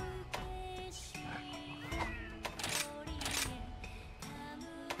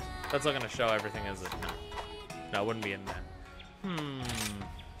 That's not going to show everything, is it? No. No, it wouldn't be in there.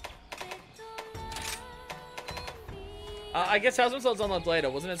 I guess Talisman Slot's unlocked later,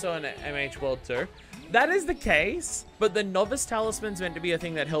 wasn't it so in MH World 2? That is the case, but the novice talisman's meant to be a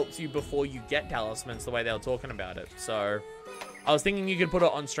thing that helps you before you get talismans, the way they were talking about it. So, I was thinking you could put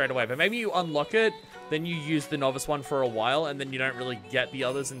it on straight away, but maybe you unlock it, then you use the novice one for a while, and then you don't really get the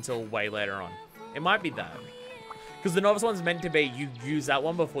others until way later on. It might be that. Because the novice one's meant to be, you use that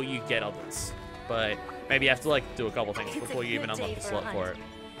one before you get others. But maybe you have to like do a couple things before you even unlock the slot for it.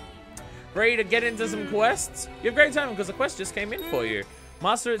 Ready to get into some quests? You have great time because the quest just came in for you.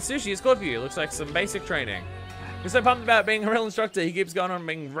 Master at Sushi is called for you. Looks like some basic training. You're so pumped about being a real instructor, he keeps going on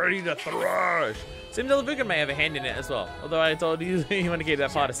being ready to thrash. Seems Vuga may have a hand in it as well. Although I told you you want to keep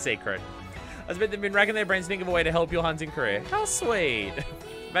that part a secret. I bet they've been racking their brains to think of a way to help your hunting career. How sweet.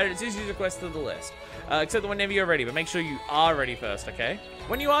 Master at Sushi's request to the list. Except whenever you're ready, but make sure you are ready first, okay?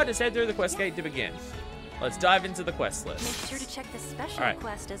 When you are, just head through the quest gate to begin. Let's dive into the quest list. Make sure to check the special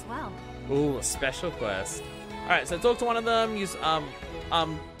quest as well. Ooh, a special quest. Alright, so talk to one of them, use,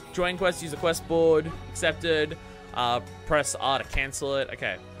 join quest, use a quest board, accepted, press R to cancel it,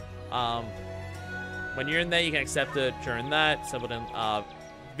 okay. When you're in there, you can accept it during that, settled in,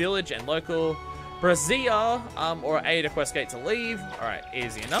 village and local. Press ZR, or A to quest gate to leave. Alright,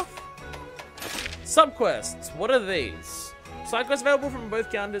 easy enough. Subquests, what are these? Side quests available from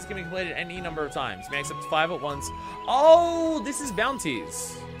both calendars can be completed any number of times. You may accept 5 at once. Oh, this is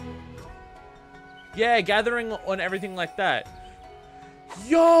bounties. Yeah, gathering on everything like that.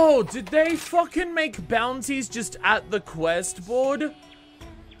 Yo, did they fucking make bounties just at the quest board?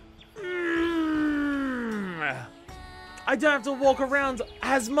 I don't have to walk around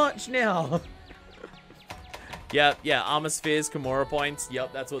as much now. Yep, yeah, Armor Spheres, Kamura Points.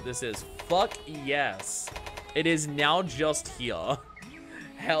 Yep, that's what this is. Fuck yes. It is now just here.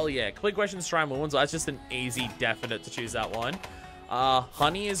 hell yeah. Complete questions, shrine wounds. That's just an easy, definite to choose that one.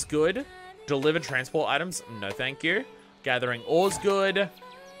 Honey is good. Deliver transport items. No, thank you. Gathering ore's good.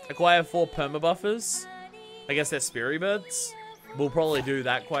 Acquire 4 permabuffers. I guess they're Spiri Birds. We'll probably do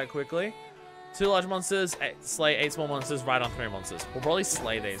that quite quickly. 2 large monsters. Slay 8 small monsters. Ride on 3 monsters. We'll probably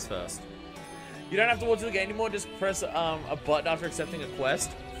slay these first. You don't have to watch the game anymore. Just press a button after accepting a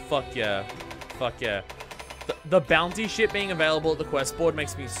quest. Fuck yeah. Fuck yeah. The bounty ship being available at the quest board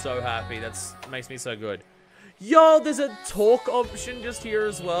makes me so happy. Makes me so good. Yo, there's a talk option just here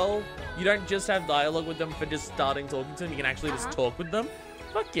as well. You don't just have dialogue with them for just starting talking to them. You can actually just talk with them.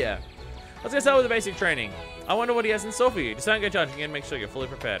 Fuck yeah. Let's get started with the basic training. I wonder what he has in store for you. Just don't go charging in. Make sure you're fully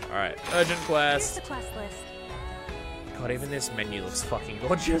prepared. All right. Urgent quest. Here's the quest list. God, even this menu looks fucking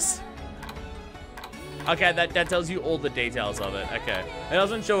gorgeous. Okay, that tells you all the details of it. Okay. It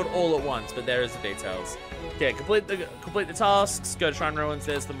doesn't show it all at once, but there is the details. Okay, complete the tasks. Go to Shrine Ruins.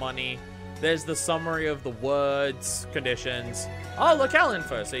 There's the money. There's the summary of the words, conditions. Oh, locale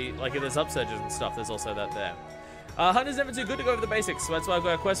info. So, like, if there's upsurges and stuff, there's also that there. Hunter's never too good to go over the basics, so that's why I've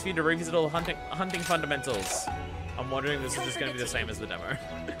got a quest for you to revisit all the hunting fundamentals. I'm wondering if this is just going to be the same as the demo.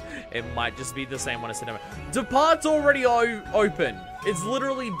 It might just be the same one as the demo. Depart's already open. It's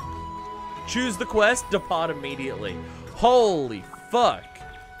literally choose the quest, depart immediately. Holy fuck.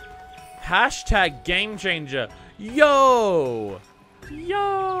 Hashtag game changer. Yo.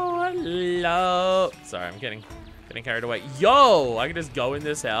 Hello. Sorry, I'm getting carried away. Yo, I can just go in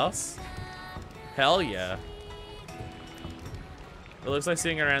this house. Hell yeah. It looks like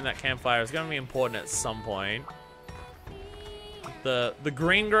sitting around that campfire is going to be important at some point. The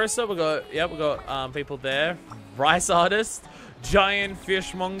greengrocer, we got people there. Rice artist, giant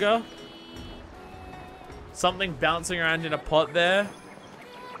fishmonger. Something bouncing around in a pot there.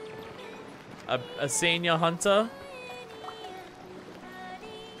 A senior hunter.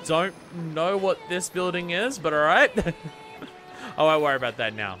 Don't know what this building is, but alright. I won't worry about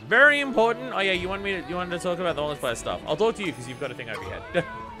that now. Very important. Oh yeah, you wanted to talk about the multiplayer stuff. I'll talk to you because you've got a thing over your head.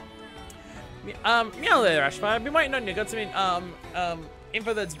 Meow there, Ashfire. I've been waiting on you. Got some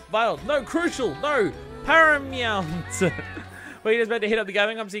info that's vital. No, crucial. No, paramount. Well, you're just about to hit up the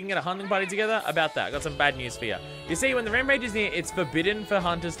gathering hub so you can get a hunting party together? About that, I got some bad news for you. You see, when the rampage is near, it's forbidden for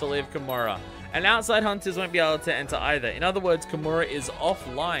hunters to leave Kamura. And outside hunters won't be able to enter either. In other words, Kamura is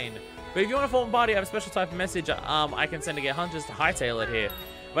offline. But if you want to form a party, I have a special type of message I can send to get hunters to hightail it here.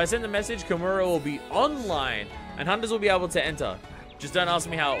 If I send the message, Kamura will be online, and hunters will be able to enter. Just don't ask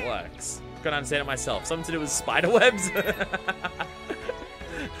me how it works. Can't understand it myself. Something to do with spider webs?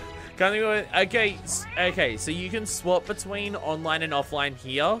 Okay, so you can swap between online and offline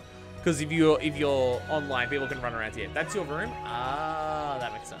here. Because if you're online, people can run around here. That's your room? Ah,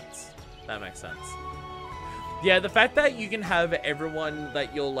 that makes sense. That makes sense. Yeah, the fact that you can have everyone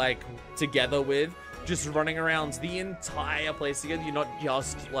that you're, like, together with just running around the entire place together, you're not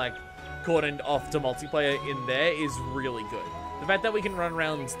just, like, cordoned off to multiplayer in there is really good. The fact that we can run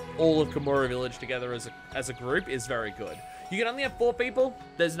around all of Kamura Village together as a group is very good. You can only have 4 people.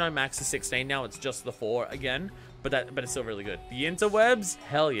 There's no max of 16 now. It's just the 4 again. But it's still really good. The interwebs?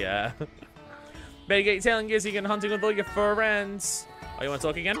 Hell yeah. Better get your tailing gear so you can hunting with all your friends. Oh, you want to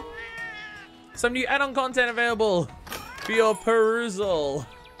talk again? Some new add-on content available for your perusal.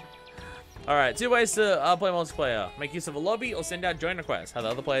 Alright, 2 ways to play multiplayer. Make use of a lobby or send out join requests. How the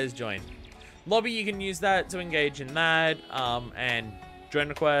other players join. Lobby, you can use that to engage in that. And join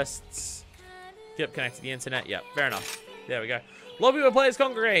requests. Yep, connect to the internet. Yep, fair enough. There we go. Lobby where players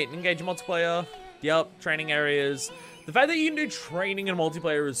congregate and engage in multiplayer. Yep, training areas. The fact that you can do training in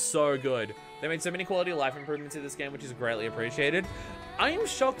multiplayer is so good. They made so many quality of life improvements in this game, which is greatly appreciated. I am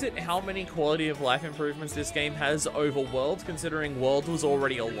shocked at how many quality of life improvements this game has over World, considering World was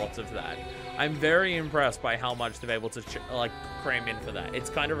already a lot of that. I'm very impressed by how much they've been able to cram in for that.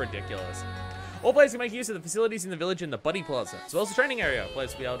 It's kind of ridiculous. All players can make use of the facilities in the village in the Buddy Plaza, as well as the training area.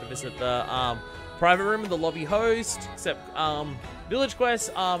 Players will be able to visit the private room of the lobby host, except village quests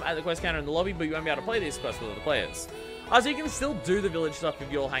at the quest counter in the lobby, but you won't be able to play these quests with other players. So you can still do the village stuff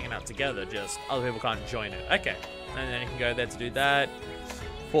if you're all hanging out together, just other people can't join it. Okay, and then you can go there to do that.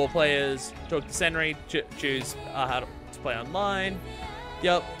 4 players, talk to Senri, choose how to play online.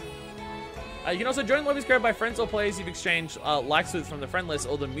 Yep. You can also join lobbies created by friends or players you've exchanged likes with from the friend list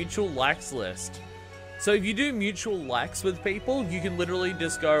or the mutual likes list. So if you do mutual likes with people, you can literally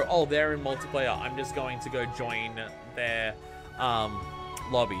just go, oh, they're in multiplayer. I'm just going to go join their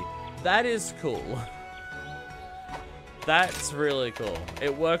lobby. That is cool. That's really cool.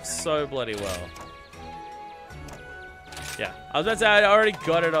 It works so bloody well. Yeah, I was about to say I already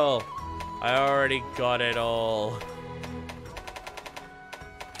got it all. I already got it all.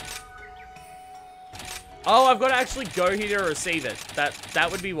 Oh, I've got to actually go here to receive it.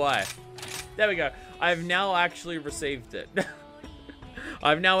 That would be why. There we go. I've now actually received it.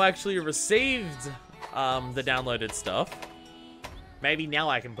 I've now actually received the downloaded stuff. Maybe now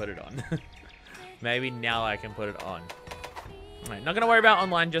I can put it on. Maybe now I can put it on. Alright, not gonna worry about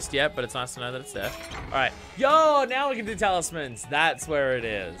online just yet, but it's nice to know that it's there. Alright. Yo, now we can do talismans. That's where it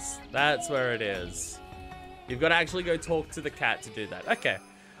is. That's where it is. You've got to actually go talk to the cat to do that. Okay.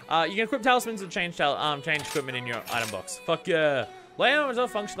 You can equip talismans and change equipment in your item box. Fuck yeah. Light armor does not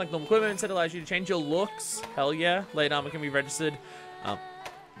function like normal equipment. Instead, it allows you to change your looks. Hell yeah. Light armor can be registered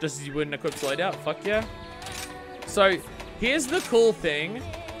just as you would in equipped loadout. Fuck yeah. So, here's the cool thing.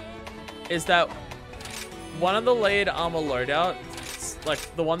 Is that one of the layered armor loadouts, like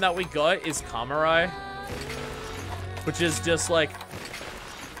the one that we got, is Kamura, which is just like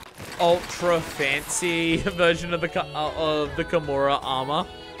ultra fancy version of the Kamura armor.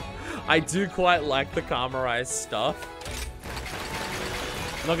 I do quite like the Kamura stuff.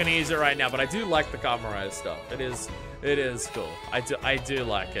 I'm not gonna use it right now, but I do like the Kamura stuff. It is cool. I do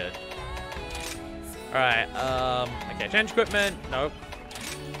like it. All right. Okay. Change equipment. Nope.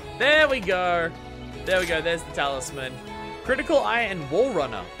 There we go. There we go. There's the talisman. Critical Eye and Wall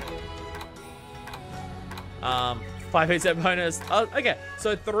Runner. 5 bonus. Oh, okay.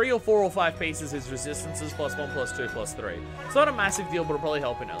 So 3 or 4 or 5 pieces is resistances +1 +2 +3. It's not a massive deal, but it'll probably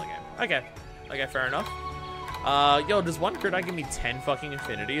help in early game. Okay. Okay, fair enough. Yo, does one crit give me 10 fucking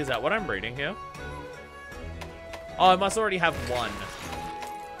infinity? Is that what I'm reading here? Oh, I must already have 1.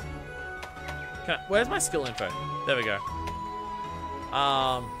 Where's my skill info? There we go.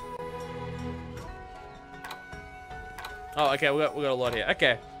 Oh, okay, we got a lot here.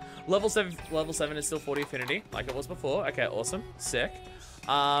 Okay. Level 7 is still 40 affinity, like it was before. Okay, awesome. Sick.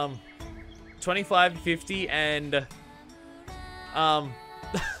 25, 50, and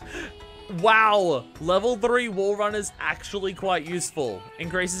wow! Level 3 wall run is actually quite useful.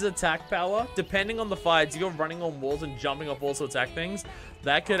 Increases attack power. Depending on the fights, you're running on walls and jumping off walls to attack things.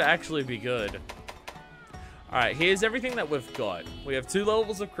 That could actually be good. Alright, here's everything that we've got. We have 2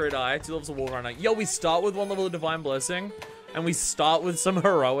 levels of Crit Eye, 2 levels of Wall Runner. Yo, we start with 1 level of Divine Blessing, and we start with some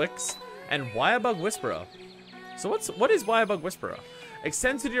Heroics, and Wirebug Whisperer. So what is Wirebug Whisperer?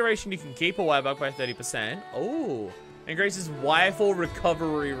 Extends the duration you can keep a Wirebug by 30%. Oh, increases Wirefall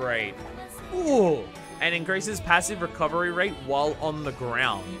recovery rate. Ooh, and increases passive recovery rate while on the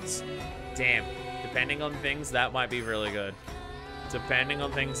ground. Damn, depending on things, that might be really good. Depending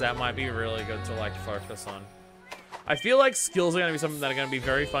on things, that might be really good to, like, focus on. I feel like skills are going to be something that are going to be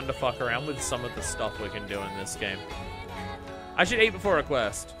very fun to fuck around with some of the stuff we can do in this game. I should eat before a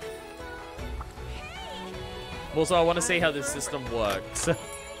quest. Also, I want to see how this system works.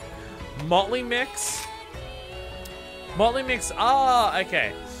 Motley Mix. Motley Mix. Ah,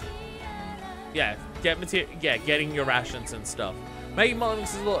 okay. Yeah, getting your rations and stuff. Making Motley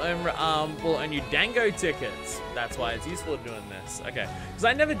Mixes will earn you Dango tickets. That's why it's useful doing this. Okay, because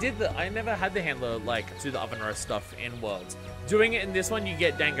I never had the handler like do the oven roast stuff in Worlds. Doing it in this one, you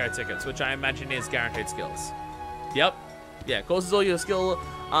get Dango tickets, which I imagine is guaranteed skills. Yep. Yeah, causes all your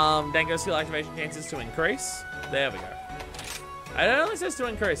Dango skill activation chances to increase. There we go. It only says to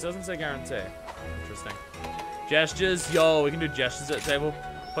increase, it doesn't say guarantee. Interesting. Gestures, yo, we can do gestures at the table.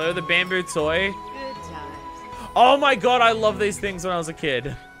 Play with the bamboo toy. Good times. Oh my god, I love these things when I was a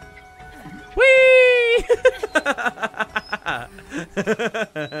kid. Whee!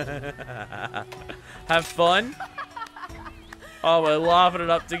 Have fun? Oh, we're laughing it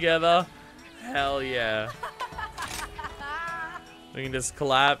up together. Hell yeah. We can just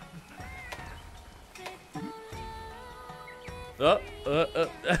clap. Nice.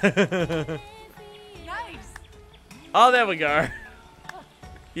 Oh, there we go.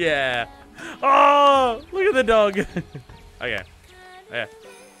 Yeah. Oh, look at the dog. Okay. Yeah.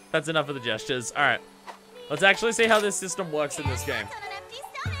 That's enough of the gestures. All right. Let's actually see how this system works in this game.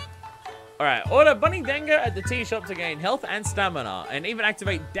 All right. Order Bunny Dango at the tea shop to gain health and stamina, and even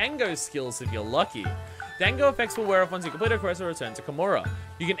activate Dango skills if you're lucky. Dango effects will wear off once you complete a quest or return to Kamura.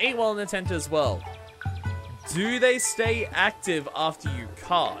 You can eat while in the tent as well. Do they stay active after you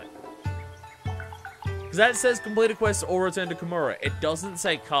cart? Because that says complete a quest or return to Kamura. It doesn't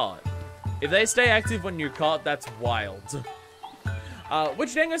say cart. If they stay active when you cart, that's wild.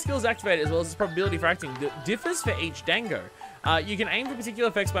 Which Dango skills activate as well as its probability for acting differs for each Dango. You can aim for particular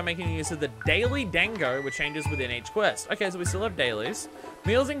effects by making use of the daily Dango, which changes within each quest. Okay, so we still have dailies.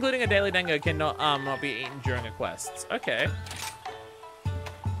 Meals including a daily Dango cannot not be eaten during a quest. Okay.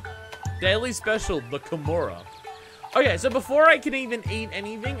 Daily special, the Kamura. Okay, so before I can even eat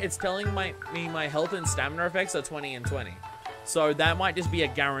anything, it's telling me my health and stamina effects are 20 and 20. So that might just be a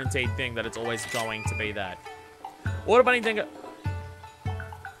guaranteed thing that it's always going to be that. Water Bunny Dango.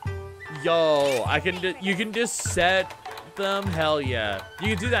 Yo, you can just set them. Hell yeah.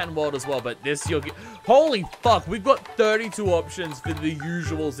 You can do that in World as well, but this you'll get. Holy fuck, we've got 32 options for the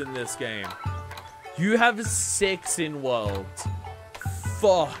usuals in this game. You have 6 in World.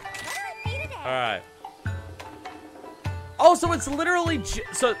 Fuck. Alright. Oh, so it's literally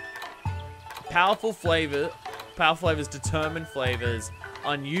so powerful flavors, determined flavors,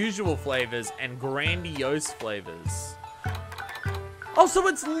 unusual flavors, and grandiose flavors. Oh, so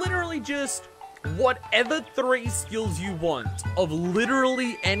it's literally just whatever 3 skills you want of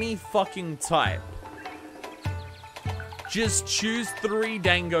literally any fucking type. Just choose 3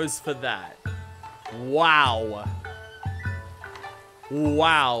 dangos for that. Wow.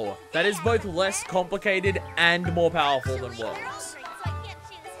 Wow. That is both less complicated and more powerful than Worlds.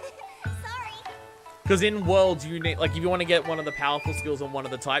 Because in Worlds, you need, like, if you want to get one of the powerful skills on one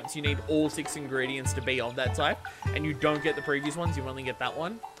of the types, you need all 6 ingredients to be of that type. And you don't get the previous ones, you only get that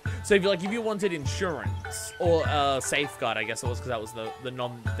one. So if you wanted insurance, or safeguard, I guess it was, because that was the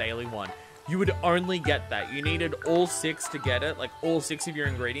non-daily one, you would only get that. You needed all 6 to get it. Like, all 6 of your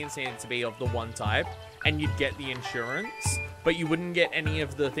ingredients needed to be of the one type. And you'd get the insurance. But you wouldn't get any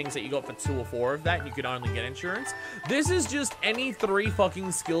of the things that you got for 2 or 4 of that. And you could only get insurance. This is just any 3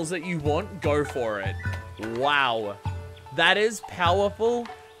 fucking skills that you want. Go for it. Wow. That is powerful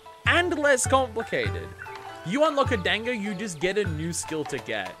and less complicated. You unlock a dango, you just get a new skill to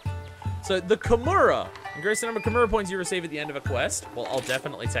get. So the Kamura. Increase the number of Kamura points you receive at the end of a quest. Well, I'll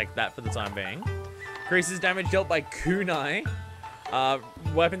definitely take that for the time being. Increases damage dealt by kunai.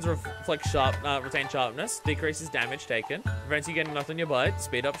 Weapons retain sharpness. Decreases damage taken. Prevents you getting nothing in your butt.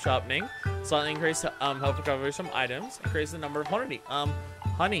 Speed up sharpening. Slightly increase health recovery from items. Increase the number of honey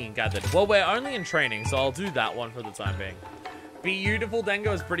gathered. Well, we're only in training, so I'll do that one for the time being. Beautiful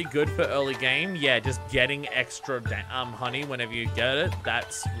Dango is pretty good for early game. Yeah, just getting extra honey whenever you get it.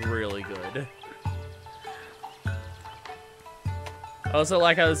 That's really good. I also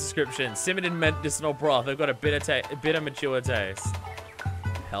like how the description. Simmered in medicinal broth. They've got a bitter mature taste.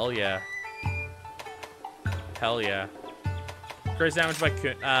 Hell yeah. Hell yeah. Increase damage by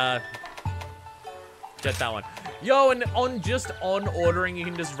get that one. Yo, and on ordering, you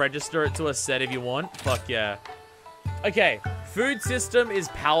can just register it to a set if you want. Fuck yeah. Okay, food system is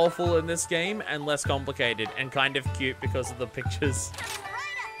powerful in this game and less complicated and kind of cute because of the pictures.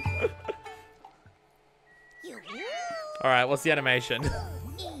 Alright, what's the animation?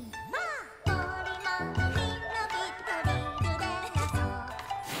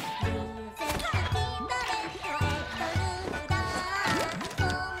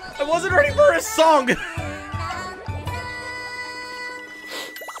 I wasn't ready for a song!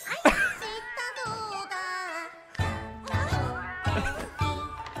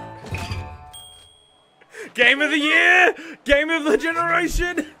 Game of the year! Game of the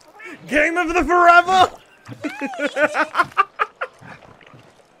generation! Game of the forever!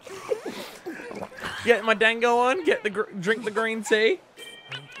 Get my dango on, drink the green tea.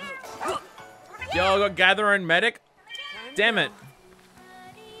 Yo, I got Gatherer and Medic. Damn it.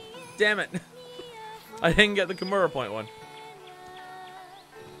 Damn it. I didn't get the Kamura point one.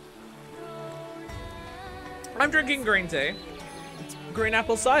 I'm drinking green tea. It's green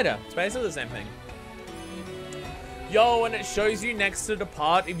apple cider. It's basically the same thing. Yo, and it shows you next to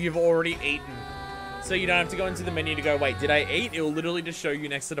depart if you've already eaten. So you don't have to go into the menu to go, wait, did I eat? It will literally just show you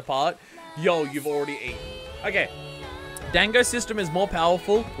next to depart. Yo, you've already eaten. Okay. Dango system is more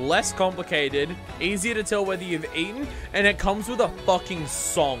powerful, less complicated, easier to tell whether you've eaten, and it comes with a fucking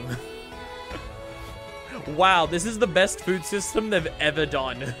song. Wow, this is the best food system they've ever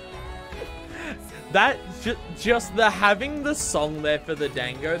done. That, just the having the song there for the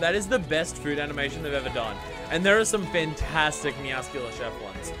dango, that is the best food animation they've ever done. And there are some fantastic Meowscular Chef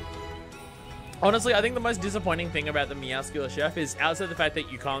ones. Honestly, I think the most disappointing thing about the Meowscular Chef is outside the fact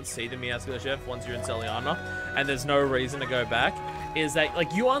that you can't see the Meowscular Chef once you're in Celiana, and there's no reason to go back, is that,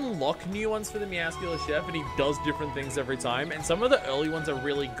 like, you unlock new ones for the Meowscular Chef, and he does different things every time, and some of the early ones are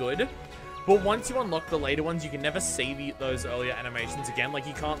really good, but once you unlock the later ones, you can never see those earlier animations again. Like,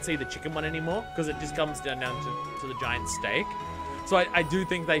 you can't see the chicken one anymore, because it just comes down to the giant steak. So I do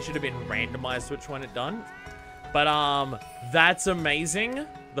think they should have been randomized which one it done. But, that's amazing.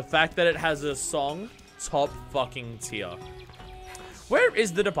 The fact that it has a song, top fucking tier. Where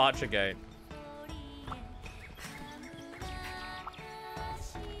is the departure gate?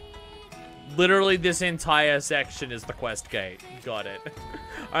 Literally, this entire section is the quest gate. Got it.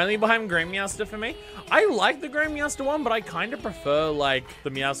 Only behind Green Meowster for me. I like the Green Meowster one, but I kind of prefer, like,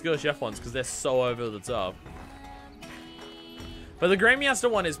 the Meowscular Chef ones, because they're so over the top. But the Greymeaster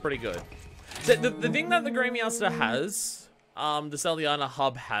one is pretty good. So the thing that the Greymeaster has, the Celiana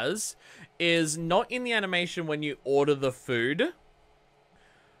hub has, is not in the animation when you order the food.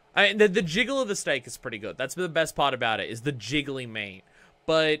 I mean, the jiggle of the steak is pretty good. That's the best part about it, is the jiggly meat.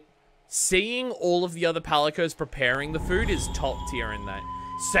 But seeing all of the other Palicos preparing the food is top tier in that.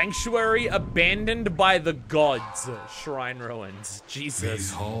 Sanctuary abandoned by the gods. Shrine ruins. Jesus.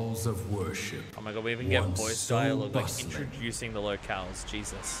 These halls of worship. Oh my god, we even get once voice so dialogue, like bustling, introducing the locales.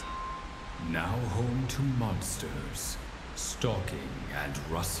 Jesus. now home to monsters, stalking and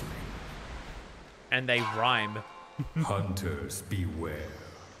rustling. And they rhyme. Hunters beware.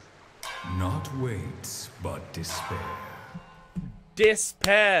 Not wait, but despair.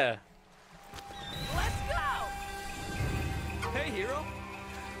 Despair. Hey, hero.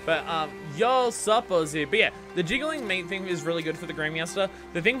 But, yo, suppos here. But yeah, the jiggling meat thing is really good for the Greymeaster.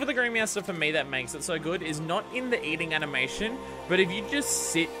 The thing for the Greymeaster for me that makes it so good is not in the eating animation, but if you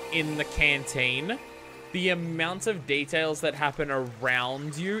just sit in the canteen, the amount of details that happen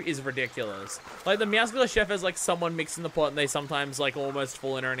around you is ridiculous. Like, the Meowscula chef has, like, someone mixing the pot and they sometimes, like, almost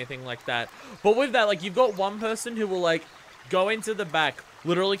fall in or anything like that. But with that, like, you've got one person who will, like, go into the back,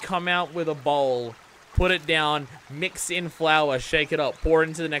 literally come out with a bowl, put it down, mix in flour, shake it up, pour it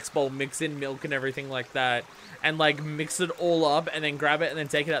into the next bowl, mix in milk and everything like that, and, like, mix it all up, and then grab it and then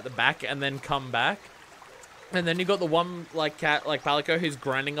take it out the back and then come back. And then you got the one, like, cat, like, Palico who's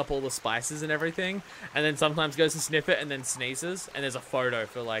grinding up all the spices and everything, and then sometimes goes to sniff it and then sneezes, and there's a photo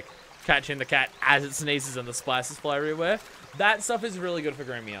for, like, catching the cat as it sneezes and the spices fly everywhere. That stuff is really good for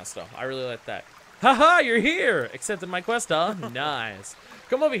Greymeaster. I really like that. Haha, you're here! Accepted my quest, huh? Nice.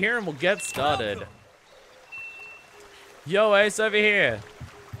 Come over here and we'll get started. Yo, Ace, over here.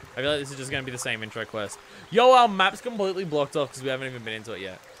 I feel like this is just going to be the same intro quest. Yo, our map's completely blocked off because we haven't even been into it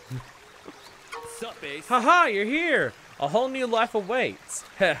yet. Sup, Ace? Haha, you're here! A whole new life awaits.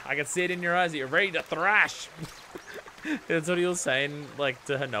 I can see it in your eyes that you're ready to thrash. That's what he was saying, like,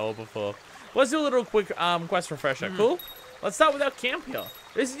 to Hanoa before. Let's do a little quick quest refresher, cool? Let's start with our camp here.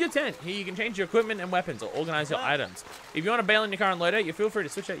 This is your tent. Here you can change your equipment and weapons or organize your items. If you want to bail in your car and load out, you feel free to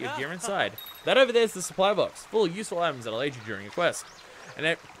switch out your gear inside. That over there is the supply box, full of useful items that'll aid you during your quest.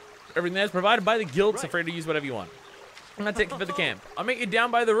 And everything there is provided by the guild, so free to use whatever you want. And that's it for the camp. I'll meet you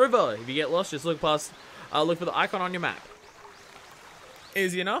down by the river. If you get lost, just look for the icon on your map.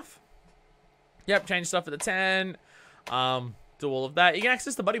 Easy enough. Yep, change stuff at the tent. Do all of that. You can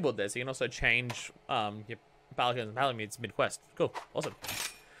access the buddy board there, so you can also change your Palicos and Palamutes mid-quest. Cool.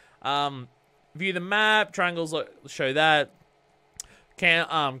 Awesome. View the map. Triangles show that.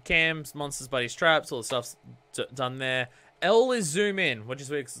 Cams, monsters, buddies, traps, all the stuff's done there. L is zoom in, which is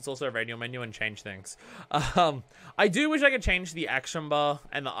weird because it's also a radial menu and change things. I do wish I could change the action bar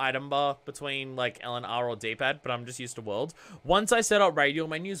and the item bar between like L and R or D-pad, but I'm just used to world. Once I set up radial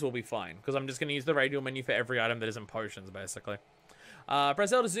menus, we'll be fine because I'm just going to use the radial menu for every item that isn't potions, basically.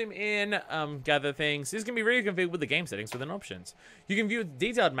 Press L to zoom in, gather things. This can be reconfigured with the game settings within options. You can view the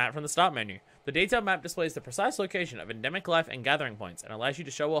detailed map from the start menu. The detailed map displays the precise location of endemic life and gathering points and allows you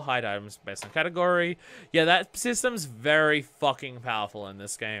to show or hide items based on category. Yeah, that system's very fucking powerful in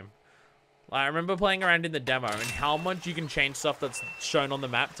this game. I remember playing around in the demo and how much you can change stuff that's shown on the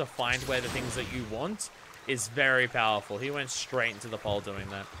map to find where the things that you want is very powerful. He went straight into the pole doing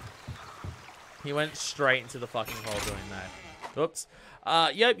that. He went straight into the fucking hole doing that. Oops.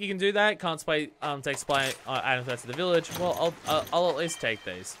 Yep, you can do that. Can't take supply items back to the village. Well, I'll at least take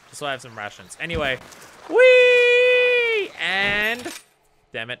these, just so I have some rations. Anyway, whee! And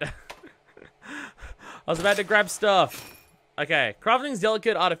damn it, I was about to grab stuff. Okay, crafting's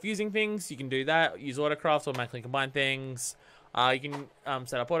delicate. Art of fusing things. You can do that. Use autocraft to automatically combine things. You can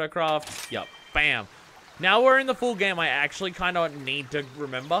set up autocraft. Yep, bam. Now we're in the full game, I actually kind of need to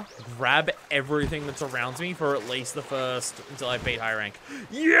remember, grab everything that's around me for at least the first, until I beat high rank.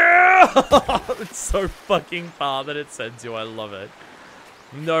 Yeah! It's so fucking far that it sends you, I love it.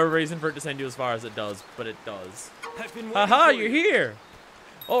 No reason for it to send you as far as it does, but it does. Haha, you're here!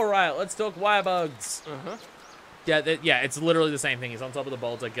 Alright, let's talk wirebugs. Yeah, it's literally the same thing. He's on top of the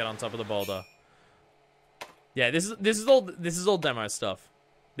boulder, get on top of the boulder. Yeah, this is all demo stuff.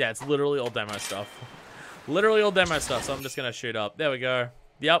 Yeah, it's literally all demo stuff. Literally all demo stuff, so I'm just gonna shoot up. There we go.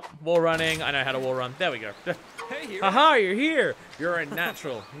 Yep, wall running. I know how to wall run. There we go. Hey, hero. Haha, you're here. You're a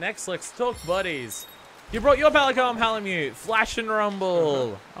natural. Next, let's talk buddies. You brought your Palico and Palamute. Flash and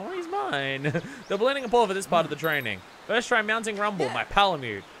Rumble. Oh, he's mine. They're blending a paw for this part of the training. First, try mounting Rumble, my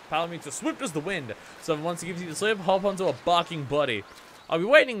Palamute. Palamute's as swift as the wind, so once he gives you the slip, hop onto a barking buddy. I'll be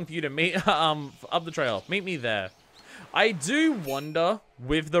waiting for you to meet up the trail. Meet me there. I do wonder,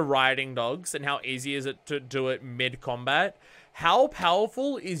 with the riding dogs and how easy is it to do it mid-combat, how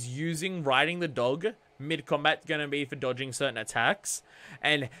powerful is riding the dog mid-combat going to be for dodging certain attacks?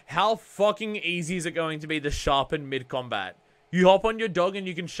 And how fucking easy is it going to be to sharpen mid-combat? You hop on your dog and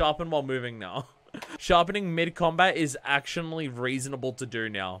you can sharpen while moving now. Sharpening mid-combat is actually reasonable to do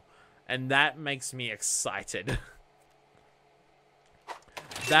now. And that makes me excited.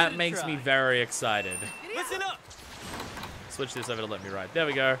 That makes me very excited. Listen up. Switch this over to let me ride. There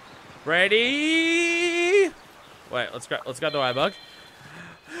we go. Ready? Wait, let's grab the wire bug.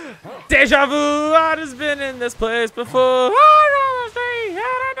 Deja vu! I've just been in this place before.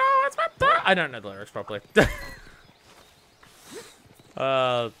 I don't know the lyrics properly.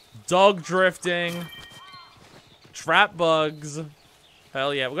 Dog drifting. Trap bugs.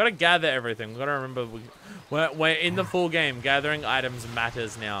 Hell yeah, we gotta gather everything. We gotta remember we're in the full game. Gathering items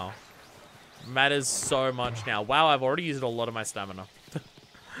matters now. Matters so much now. Wow, I've already used a lot of my stamina.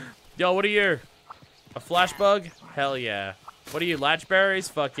 Yo, what are you? A flash bug? Hell yeah. What are you,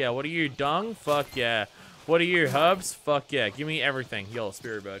 latchberries? Fuck yeah. What are you, dung? Fuck yeah. What are you, herbs? Fuck yeah. Give me everything. Yo,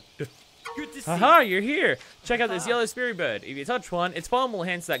 spirit bird. Good to see Haha, you're here. Check out this yellow spirit bird. If you touch one, its pollen will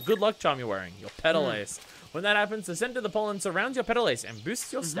enhance that good luck charm you're wearing, your petal ace. When that happens, the scent of the pollen surrounds your petal ace and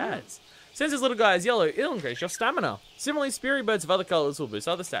boosts your stats. Since this little guy is yellow, it'll increase your stamina. Similarly, spirit birds of other colors will boost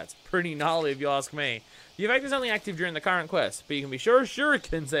other stats. Pretty gnarly if you ask me. The effect is only active during the current quest, but you can be sure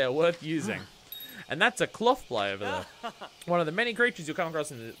shurikens they are worth using. And that's a cloth fly over there. One of the many creatures you'll come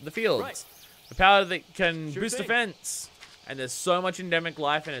across in the fields. Right. The power that can boost thing. defense. And there's so much endemic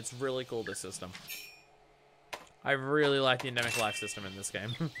life, and it's really cool, this system. I really like the endemic life system in this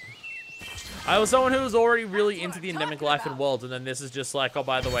game. I was someone who was already really into the endemic life in Worlds, and then this is just like, oh,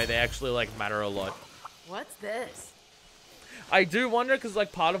 by the way, they actually, like, matter a lot. What's this? I do wonder, because,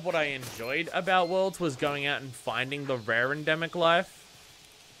 like, part of what I enjoyed about Worlds was going out and finding the rare endemic life.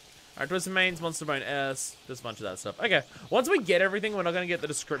 Alright, Twisted Mains, Monster Bone S, just a bunch of that stuff. Okay, once we get everything, we're not going to get the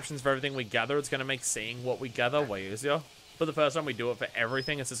descriptions for everything we gather. It's going to make seeing what we gather way easier. For the first time we do it for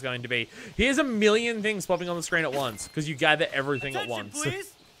everything, it's just going to be, here's a million things popping on the screen at once, because you gather everything at Attention, once.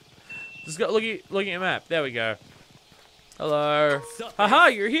 please. Just go look at your map. There we go. Hello. Sup, Haha,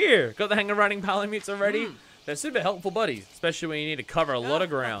 you're here. Got the hang of running palamutes already? They're super helpful buddies, especially when you need to cover a lot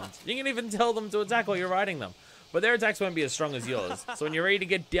of ground. You can even tell them to attack while you're riding them. But their attacks won't be as strong as yours. So when you're ready to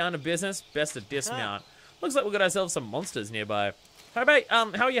get down to business, best to dismount. Looks like we got ourselves some monsters nearby. How about,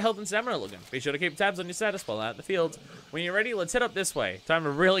 how are your health and stamina looking? Be sure to keep tabs on your status while out in the field. When you're ready, let's head up this way. Time to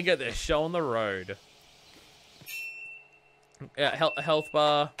really get this show on the road. Yeah, health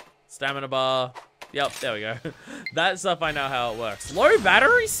bar. Stamina bar. Yep, there we go. That stuff I know how it works. Low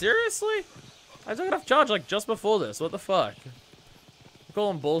battery? Seriously? I took it off charge like just before this. What the fuck? I'm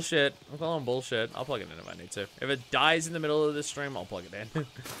calling bullshit. I'm calling bullshit. I'll plug it in if I need to. If it dies in the middle of this stream, I'll plug it in.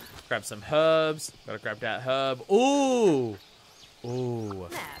 Grab some herbs. Gotta grab that herb. Ooh! Ooh.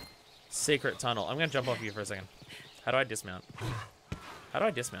 Secret tunnel. I'm gonna jump off you for a second. How do I dismount? How do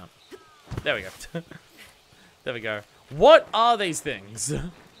I dismount? There we go. There we go. What are these things?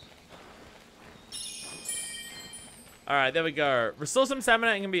 Alright, there we go. Restore some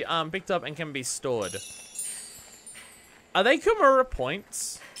stamina and can be picked up and can be stored. Are they Kamura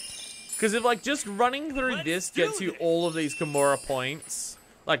points? Because if like just running through this gets you all of these Kamura points,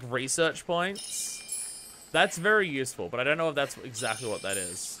 like research points, that's very useful, but I don't know if that's exactly what that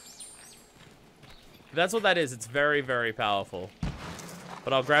is. If that's what that is, it's very, very powerful.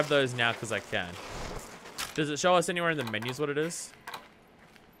 But I'll grab those now because I can. Does it show us anywhere in the menus what it is?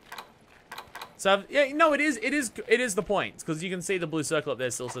 So yeah, no, it is the points because you can see the blue circle up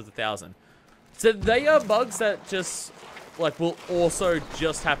there still says 1,000. So they are bugs that just like will also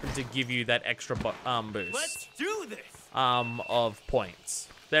just happen to give you that extra boost. Let's do this. Of points.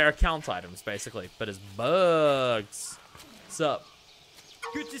 They're account items basically, but as bugs. What's up?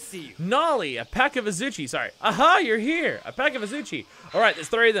 Good to see you. Gnarly, a pack of Azuchi. Sorry. Aha, you're here. A pack of Azuchi. All right, there's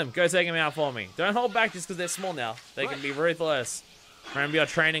 3 of them. Go take them out for me. Don't hold back just because they're small now. They can be ruthless. Remember your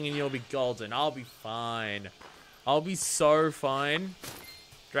training and you'll be golden. I'll be fine. I'll be so fine.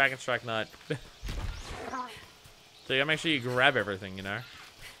 Dragon Strike Knight. So you gotta make sure you grab everything, you know.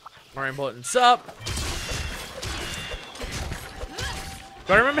 More important. Sup?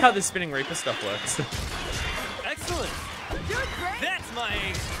 Gotta remember how this spinning Reaper stuff works. Excellent. That's my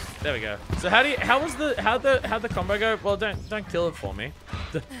ace. There we go. So how'd the combo go? Well, don't kill it for me.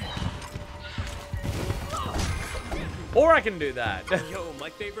 Or I can do that. Yo, my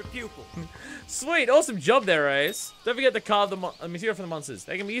favorite pupil. Sweet, awesome job there, Ace. Don't forget to carve the material for the monsters.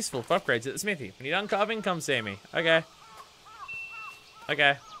 They can be useful for upgrades at the smithy. When you're done carving, come see me. Okay.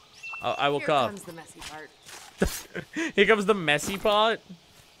 Okay. I will carve. Here comes the messy part. Here comes the messy part.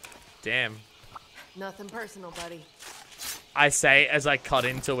 Damn. Nothing personal, buddy. I say as I cut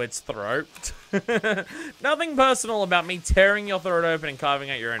into its throat. Nothing personal about me tearing your throat open and carving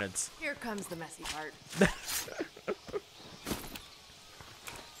out your innards. Here comes the messy part.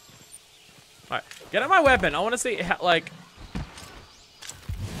 Alright, get out my weapon. I want to see how, like...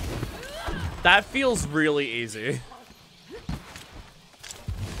 That feels really easy.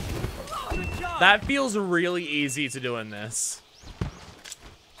 That feels really easy to do in this.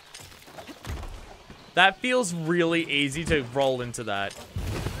 That feels really easy to roll into that.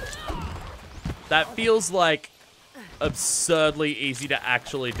 That feels like absurdly easy to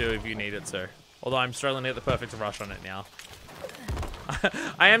actually do if you need it to. Although I'm struggling to get the perfect rush on it now.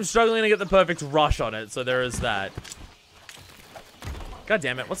 I am struggling to get the perfect rush on it, so there is that. God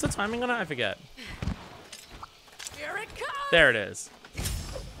damn it, what's the timing on it? I forget. Here it comes! There it is.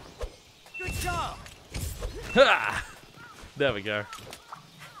 Good job. Ha! There we go.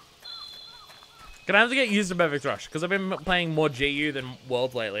 Gonna have to get used to Perfect Rush, because I've been playing more GU than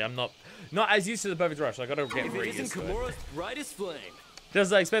World lately. I'm not as used to the Perfect Rush, so I gotta get If it really isn't used to it. Kamura's brightest flame. Just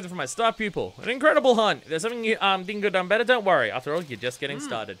as I expected from my star pupil. An incredible hunt. If there's something you think could done better, don't worry. After all, you're just getting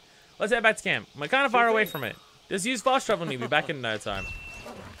started. Let's head back to camp. We're kind of far away from it. Just use fast travel and you'll be back in no time.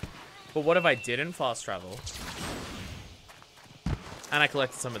 But what if I didn't fast travel? And I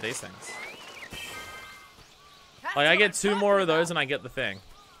collected some of these things. Like, I get 2 more of those and I get the thing.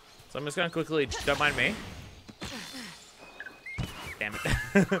 So I'm just gonna quickly, don't mind me. Damn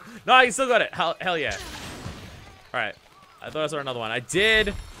it. No, I still got it. Hell yeah. Alright. I thought I saw another one. I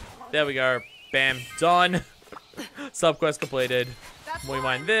did. There we go. Bam. Done. Subquest completed. We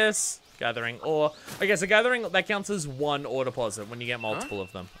mine this. Gathering ore. Okay, so gathering, that counts as 1 ore deposit when you get multiple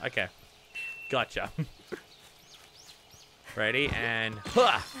of them. Okay. Gotcha. Ready, and...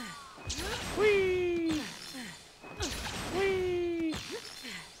 Huh! Whee! Whee!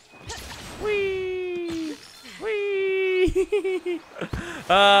 Whee! Whee!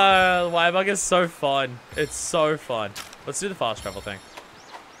 The Y-Bug is so fun. It's so fun. Let's do the fast travel thing.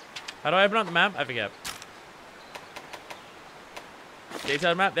 How do I open up the map? I forget.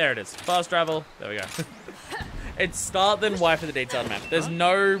 Detailed map? There it is. Fast travel. There we go. It's start then Y for the detailed map. There's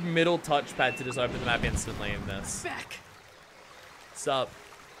no middle touchpad to just open the map instantly in this. Back. Sup?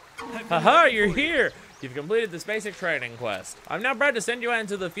 Haha, you're here! You've completed this basic training quest. I'm now proud to send you out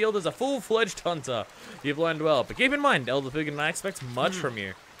into the field as a full-fledged hunter. You've learned well, but keep in mind, Elder Fugan and I expect much from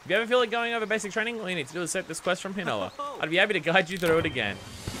you. If you ever feel like going over basic training, all you need to do is accept this quest from Hinoa. I'd be happy to guide you through it again.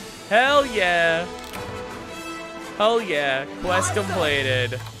 Hell yeah! Hell yeah, quest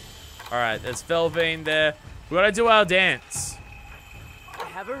completed. Alright, there's Felvine there. We gotta do our dance. I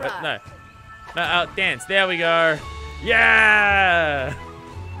have arrived. No, our dance. There we go. Yeah!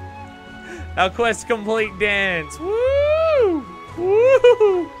 Our quest complete dance. Woo!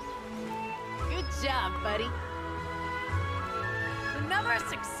 Woo! Good job, buddy. Another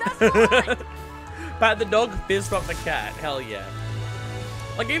successful hunt. Pat the dog, fist bump the cat. Hell yeah.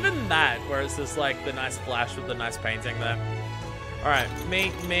 Like, even that, where it's just like the nice flash with the nice painting there. Alright,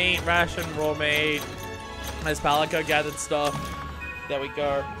 meat, ration, raw meat. There's Palico gathered stuff. There we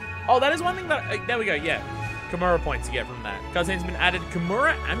go. Oh, that is one thing that... there we go, yeah. Kamura points you get from that. Cousin's been added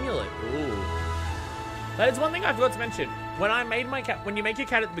Kamura amulet. Ooh. That is one thing I forgot to mention. When I made my cat... When you make your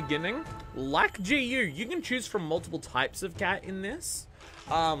cat at the beginning, like GU, you can choose from multiple types of cat in this.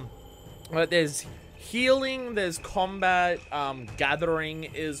 But there's... healing, there's combat, gathering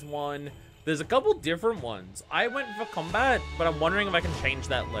is one. There's a couple different ones. I went for combat, but I'm wondering if I can change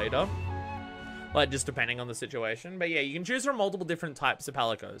that later. Like, just depending on the situation. But yeah, you can choose from multiple different types of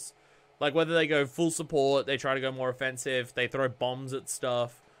Palicos. Like, whether they go full support, they try to go more offensive, they throw bombs at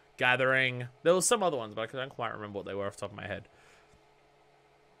stuff, gathering. There was some other ones, but I don't quite remember what they were off the top of my head.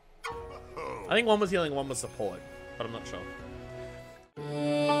 I think one was healing, one was support, but I'm not sure.